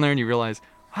like, you get on there and you realize,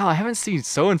 wow, I haven't seen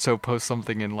so-and-so post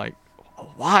something in like a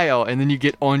while. And then you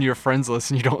get on your friends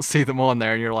list and you don't see them on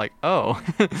there and you're like, oh.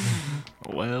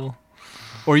 Well.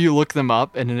 Or you look them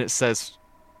up and then it says,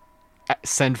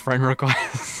 send friend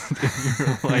request.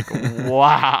 You're like,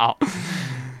 wow.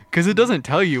 Because it doesn't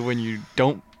tell you when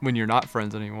you're not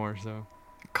friends anymore, so.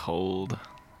 Cold.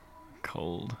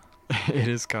 It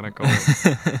is kind of cold.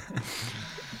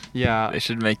 Yeah. They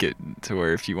should make it to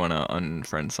where if you want to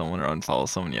unfriend someone or unfollow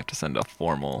someone, you have to send a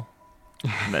formal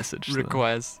message.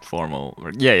 Request.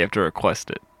 Yeah, you have to request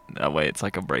it. That way it's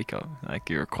like a breakup. Like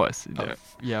you request.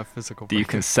 Yeah, physical breakup. Do you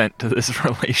consent to this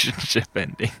relationship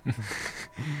ending?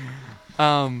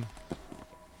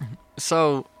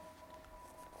 So,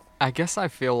 I guess I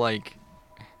feel like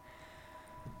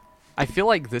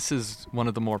this is one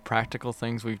of the more practical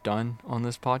things we've done on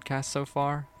this podcast so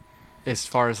far, as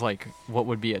far as like what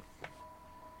would be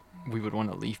we would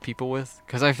want to leave people with,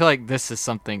 because I feel like this is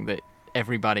something that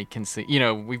everybody can see.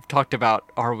 We've talked about,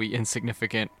 are we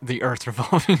insignificant, the earth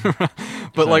revolving around,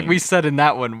 but like we said in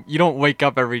that one, you don't wake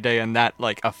up every day and that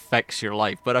like affects your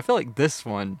life. But I feel like this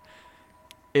one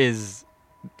is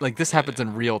like, this happens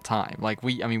in real time. Like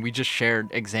we just shared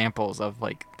examples of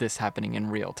like this happening in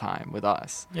real time with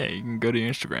us. Yeah, you can go to your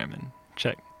Instagram and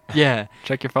check. Yeah.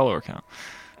 Check your follower count.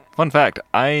 Fun fact,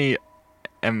 I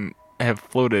am have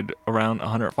floated around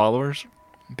 100 followers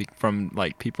from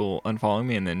like people unfollowing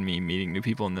me and then me meeting new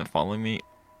people and then following me.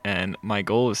 And my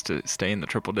goal is to stay in the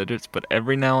triple digits, but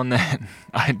every now and then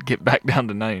I'd get back down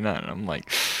to 99. And I'm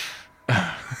like,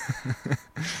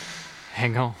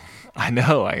 hang on. I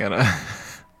know, I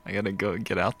gotta go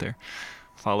get out there,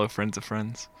 follow friends of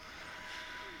friends.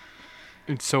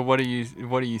 And so what do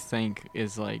you think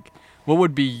is like,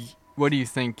 what do you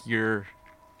think your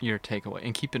takeaway?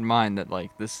 And keep in mind that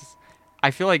like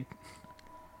I feel like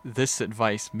this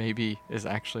advice maybe is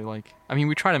actually like, I mean,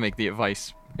 we try to make the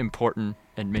advice important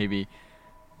and maybe,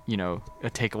 a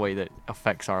takeaway that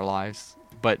affects our lives.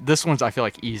 But this one's, I feel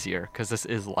like, easier because this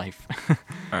is life.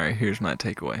 All right, here's my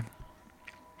takeaway.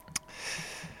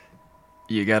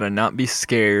 You gotta not be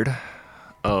scared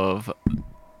of... I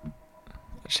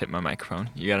just hit my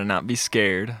microphone. You gotta not be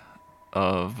scared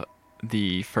of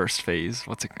the first phase.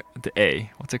 What's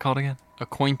it called again?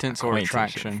 Acquaintance or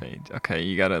attraction. Phase. Okay,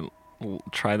 you gotta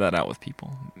try that out with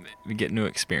people. Get new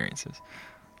experiences.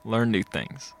 Learn new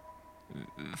things.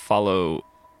 Follow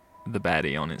the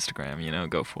baddie on Instagram,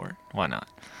 go for it. Why not?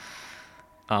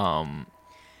 I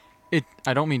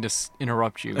don't mean to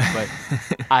interrupt you, but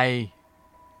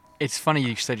it's funny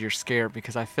you said you're scared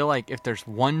because I feel like if there's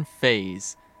one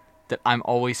phase that I'm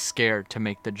always scared to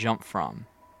make the jump from,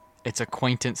 it's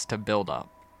acquaintance to build up.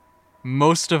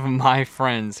 Most of my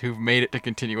friends who've made it to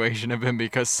continuation have been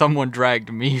because someone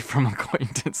dragged me from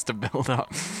acquaintance to build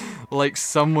up. Like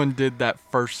someone did that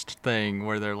first thing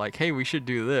where they're like, hey, we should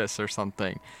do this or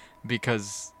something.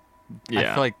 Because I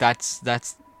feel like that's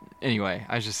anyway,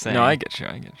 I was just saying. No, I get you.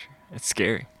 It's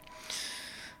scary.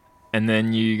 And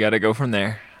then you got to go from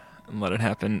there and let it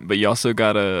happen. But you also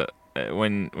got to,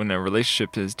 when a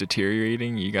relationship is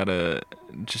deteriorating, you got to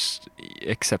just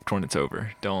accept when it's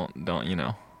over. Don't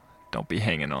be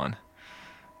hanging on.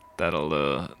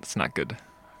 It's not good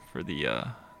for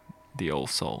the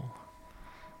old soul.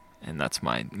 And that's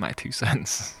my 2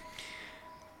 cents.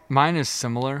 Mine is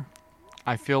similar.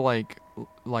 I feel like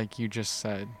you just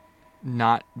said,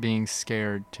 not being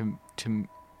scared to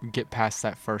get past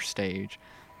that first stage.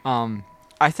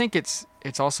 I think it's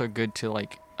also good to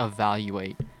like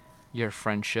evaluate your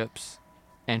friendships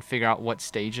and figure out what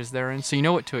stages they're in, so you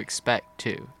know what to expect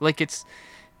too. Like it's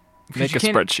make a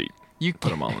spreadsheet. You put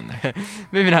them all in there.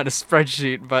 Maybe not a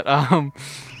spreadsheet, but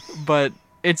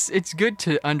it's good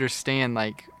to understand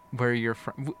like where you're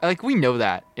from. Like we know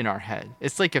that in our head.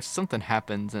 It's like if something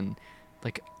happens and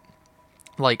like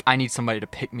I need somebody to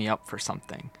pick me up for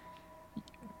something.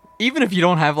 Even if you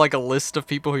don't have like a list of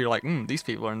people who you're like, these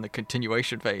people are in the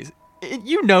continuation phase,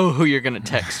 you know who you're gonna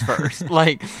text first.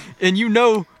 Like, and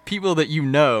people that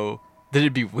that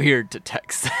it'd be weird to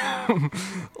text them.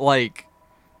 Like,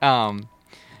 there's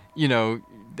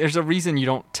a reason you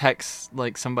don't text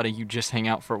like somebody you just hang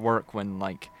out for work when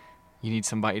like you need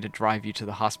somebody to drive you to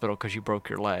the hospital because you broke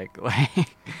your leg.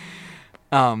 Like,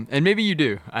 and maybe you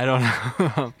do. I don't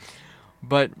know.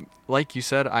 But like you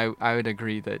said, I would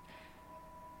agree that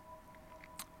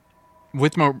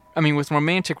with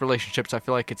romantic relationships, I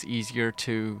feel like it's easier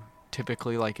to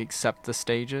typically like accept the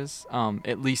stages,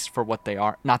 at least for what they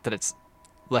are. Not that it's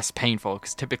less painful,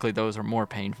 because typically those are more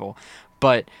painful,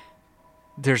 but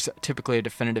there's typically a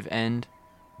definitive end.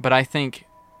 But I think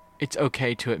it's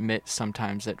okay to admit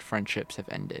sometimes that friendships have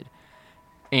ended,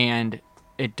 and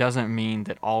it doesn't mean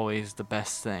that always the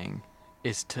best thing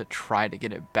is to try to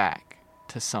get it back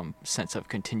to some sense of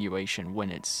continuation when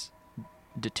it's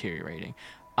deteriorating.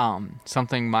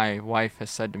 Something my wife has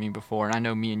said to me before, and I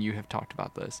know me and you have talked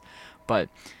about this, but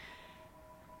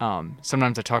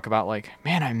sometimes I talk about like,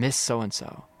 man, I miss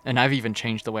so-and-so. And I've even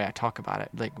changed the way I talk about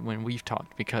it, like when we've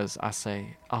talked, because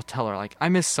I'll tell her like, I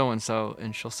miss so-and-so,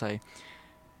 and she'll say,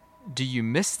 do you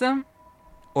miss them?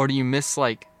 Or do you miss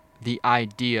like the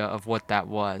idea of what that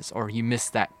was? Or you miss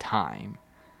that time?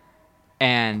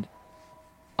 And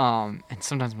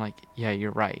sometimes I'm like, yeah,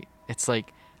 you're right. It's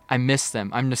like, I miss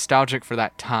them. I'm nostalgic for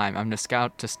that time. I'm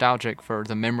nostalgic for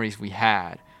the memories we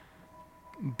had.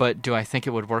 But do I think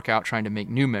it would work out trying to make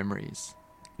new memories?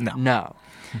 No.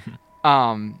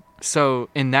 So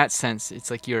in that sense, it's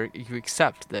like you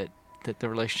accept that the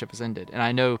relationship has ended. And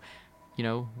I know,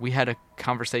 we had a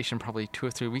conversation probably 2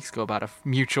 or 3 weeks ago about a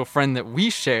mutual friend that we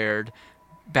shared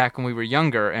back when we were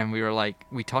younger, and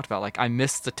we talked about like, I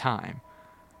miss the time.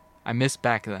 I miss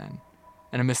back then,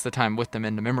 and I miss the time with them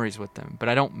and the memories with them. But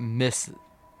I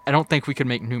don't think we could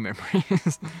make new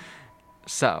memories.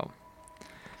 So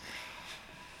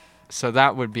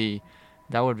that would be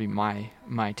my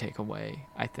takeaway.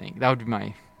 I think that would be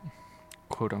my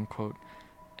quote unquote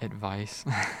advice.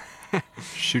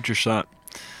 Shoot your shot.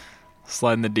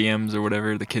 Slide in the DMs or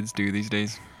whatever the kids do these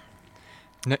days.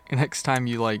 Next time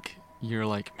you're like,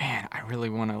 man, I really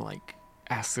want to like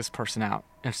ask this person out.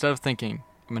 Instead of thinking,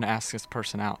 I'm going to ask this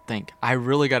person out, think, I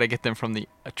really got to get them from the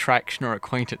attraction or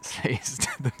acquaintance phase to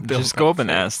the build-up Just go up and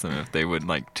phase. ask them if they would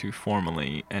like to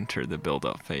formally enter the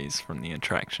build-up phase from the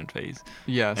attraction phase.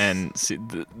 Yes. And see,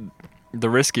 the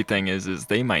risky thing is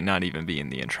they might not even be in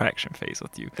the attraction phase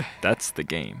with you. That's the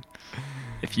game.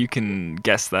 If you can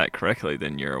guess that correctly,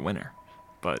 then you're a winner.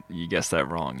 But you guess that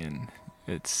wrong, and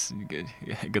it's good.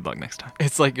 Good luck next time.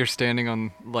 It's like you're standing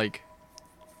on like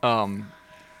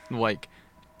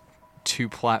two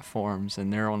platforms,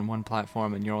 and they're on one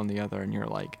platform and you're on the other, and you're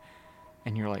like,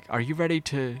 are you ready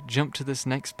to jump to this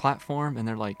next platform? And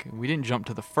they're like, we didn't jump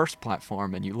to the first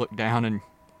platform. And you look down, and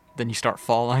then you start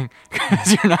falling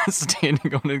because you're not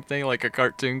standing on anything like a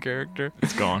cartoon character.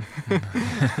 It's gone.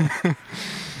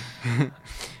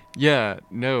 Yeah,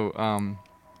 no,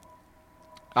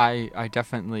 I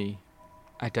definitely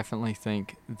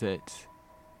think that,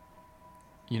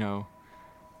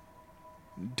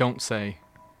 don't say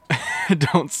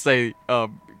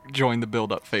join the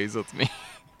build-up phase with me.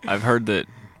 I've heard that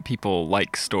people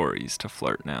like stories to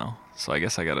flirt now, so I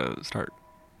guess I gotta start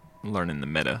learning the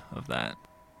meta of that.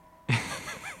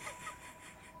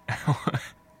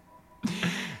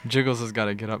 Jiggles has got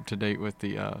to get up to date with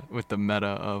the meta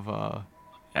of I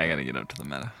gotta get up to the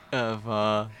meta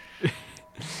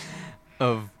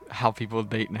of how people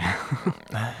date now.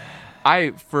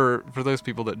 For those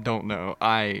people that don't know,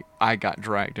 I got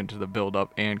dragged into the build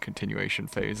up and continuation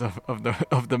phase of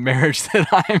the marriage that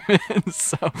I'm in.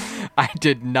 So I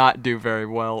did not do very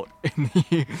well in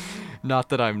the not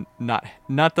that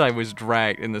I was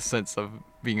dragged in the sense of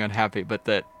being unhappy, but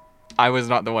that I was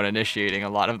not the one initiating a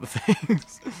lot of the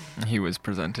things. He was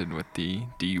presented with the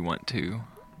do you want to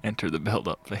enter the build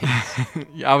up phase?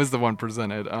 Yeah, I was the one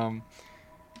presented.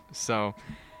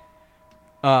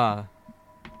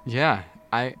 Yeah,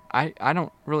 I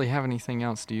don't really have anything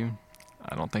else, do you?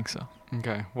 I don't think so.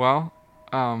 Okay, well,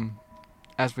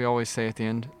 as we always say at the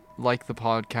end, like the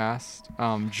podcast,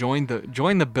 join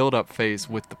the build-up phase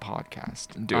with the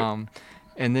podcast. Do it.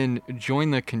 And then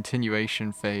join the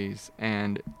continuation phase,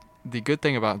 and the good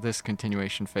thing about this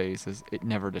continuation phase is it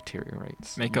never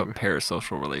deteriorates. Make a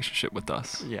parasocial relationship with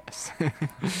us. Yes.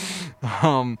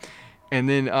 And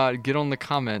then get on the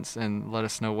comments and let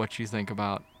us know what you think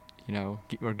about,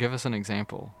 or give us an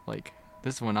example. Like,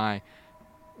 this is when I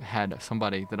had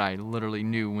somebody that I literally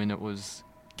knew when it was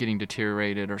getting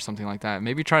deteriorated or something like that.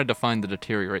 Maybe try to define the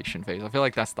deterioration phase. I feel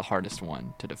like that's the hardest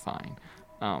one to define.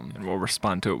 And we'll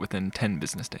respond to it within 10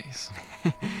 business days.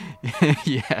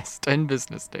 Yes, 10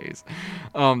 business days.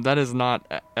 That is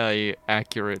not a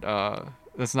accurate,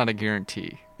 that's not a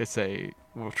guarantee.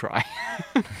 We'll try.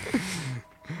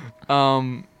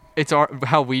 It's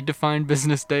how we define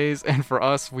business days, and for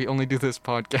us, we only do this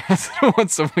podcast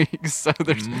once a week, so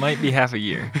there's might be half a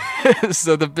year.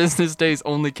 So the business days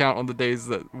only count on the days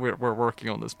that we're working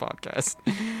on this podcast.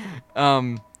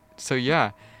 So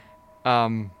yeah,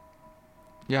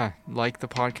 like the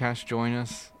podcast,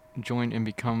 join and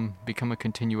become a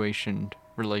continuation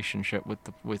relationship with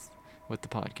the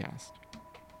podcast.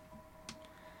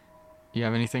 You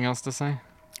have anything else to say?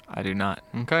 I do not.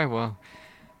 Okay, well,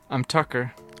 I'm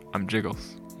Tucker. I'm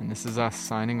Jiggles. And this is us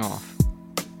signing off.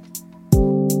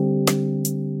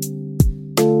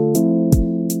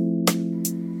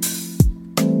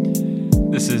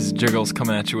 This is Jiggles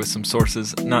coming at you with some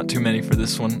sources. Not too many for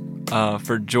this one.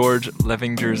 For George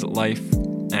Levinger's life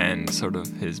and sort of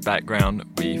his background,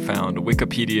 we found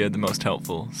Wikipedia the most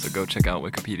helpful. So go check out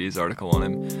Wikipedia's article on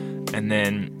him. And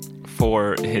then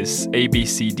for his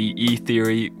ABCDE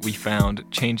theory, we found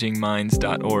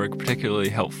changingminds.org particularly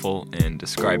helpful in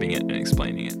describing it and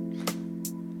explaining it.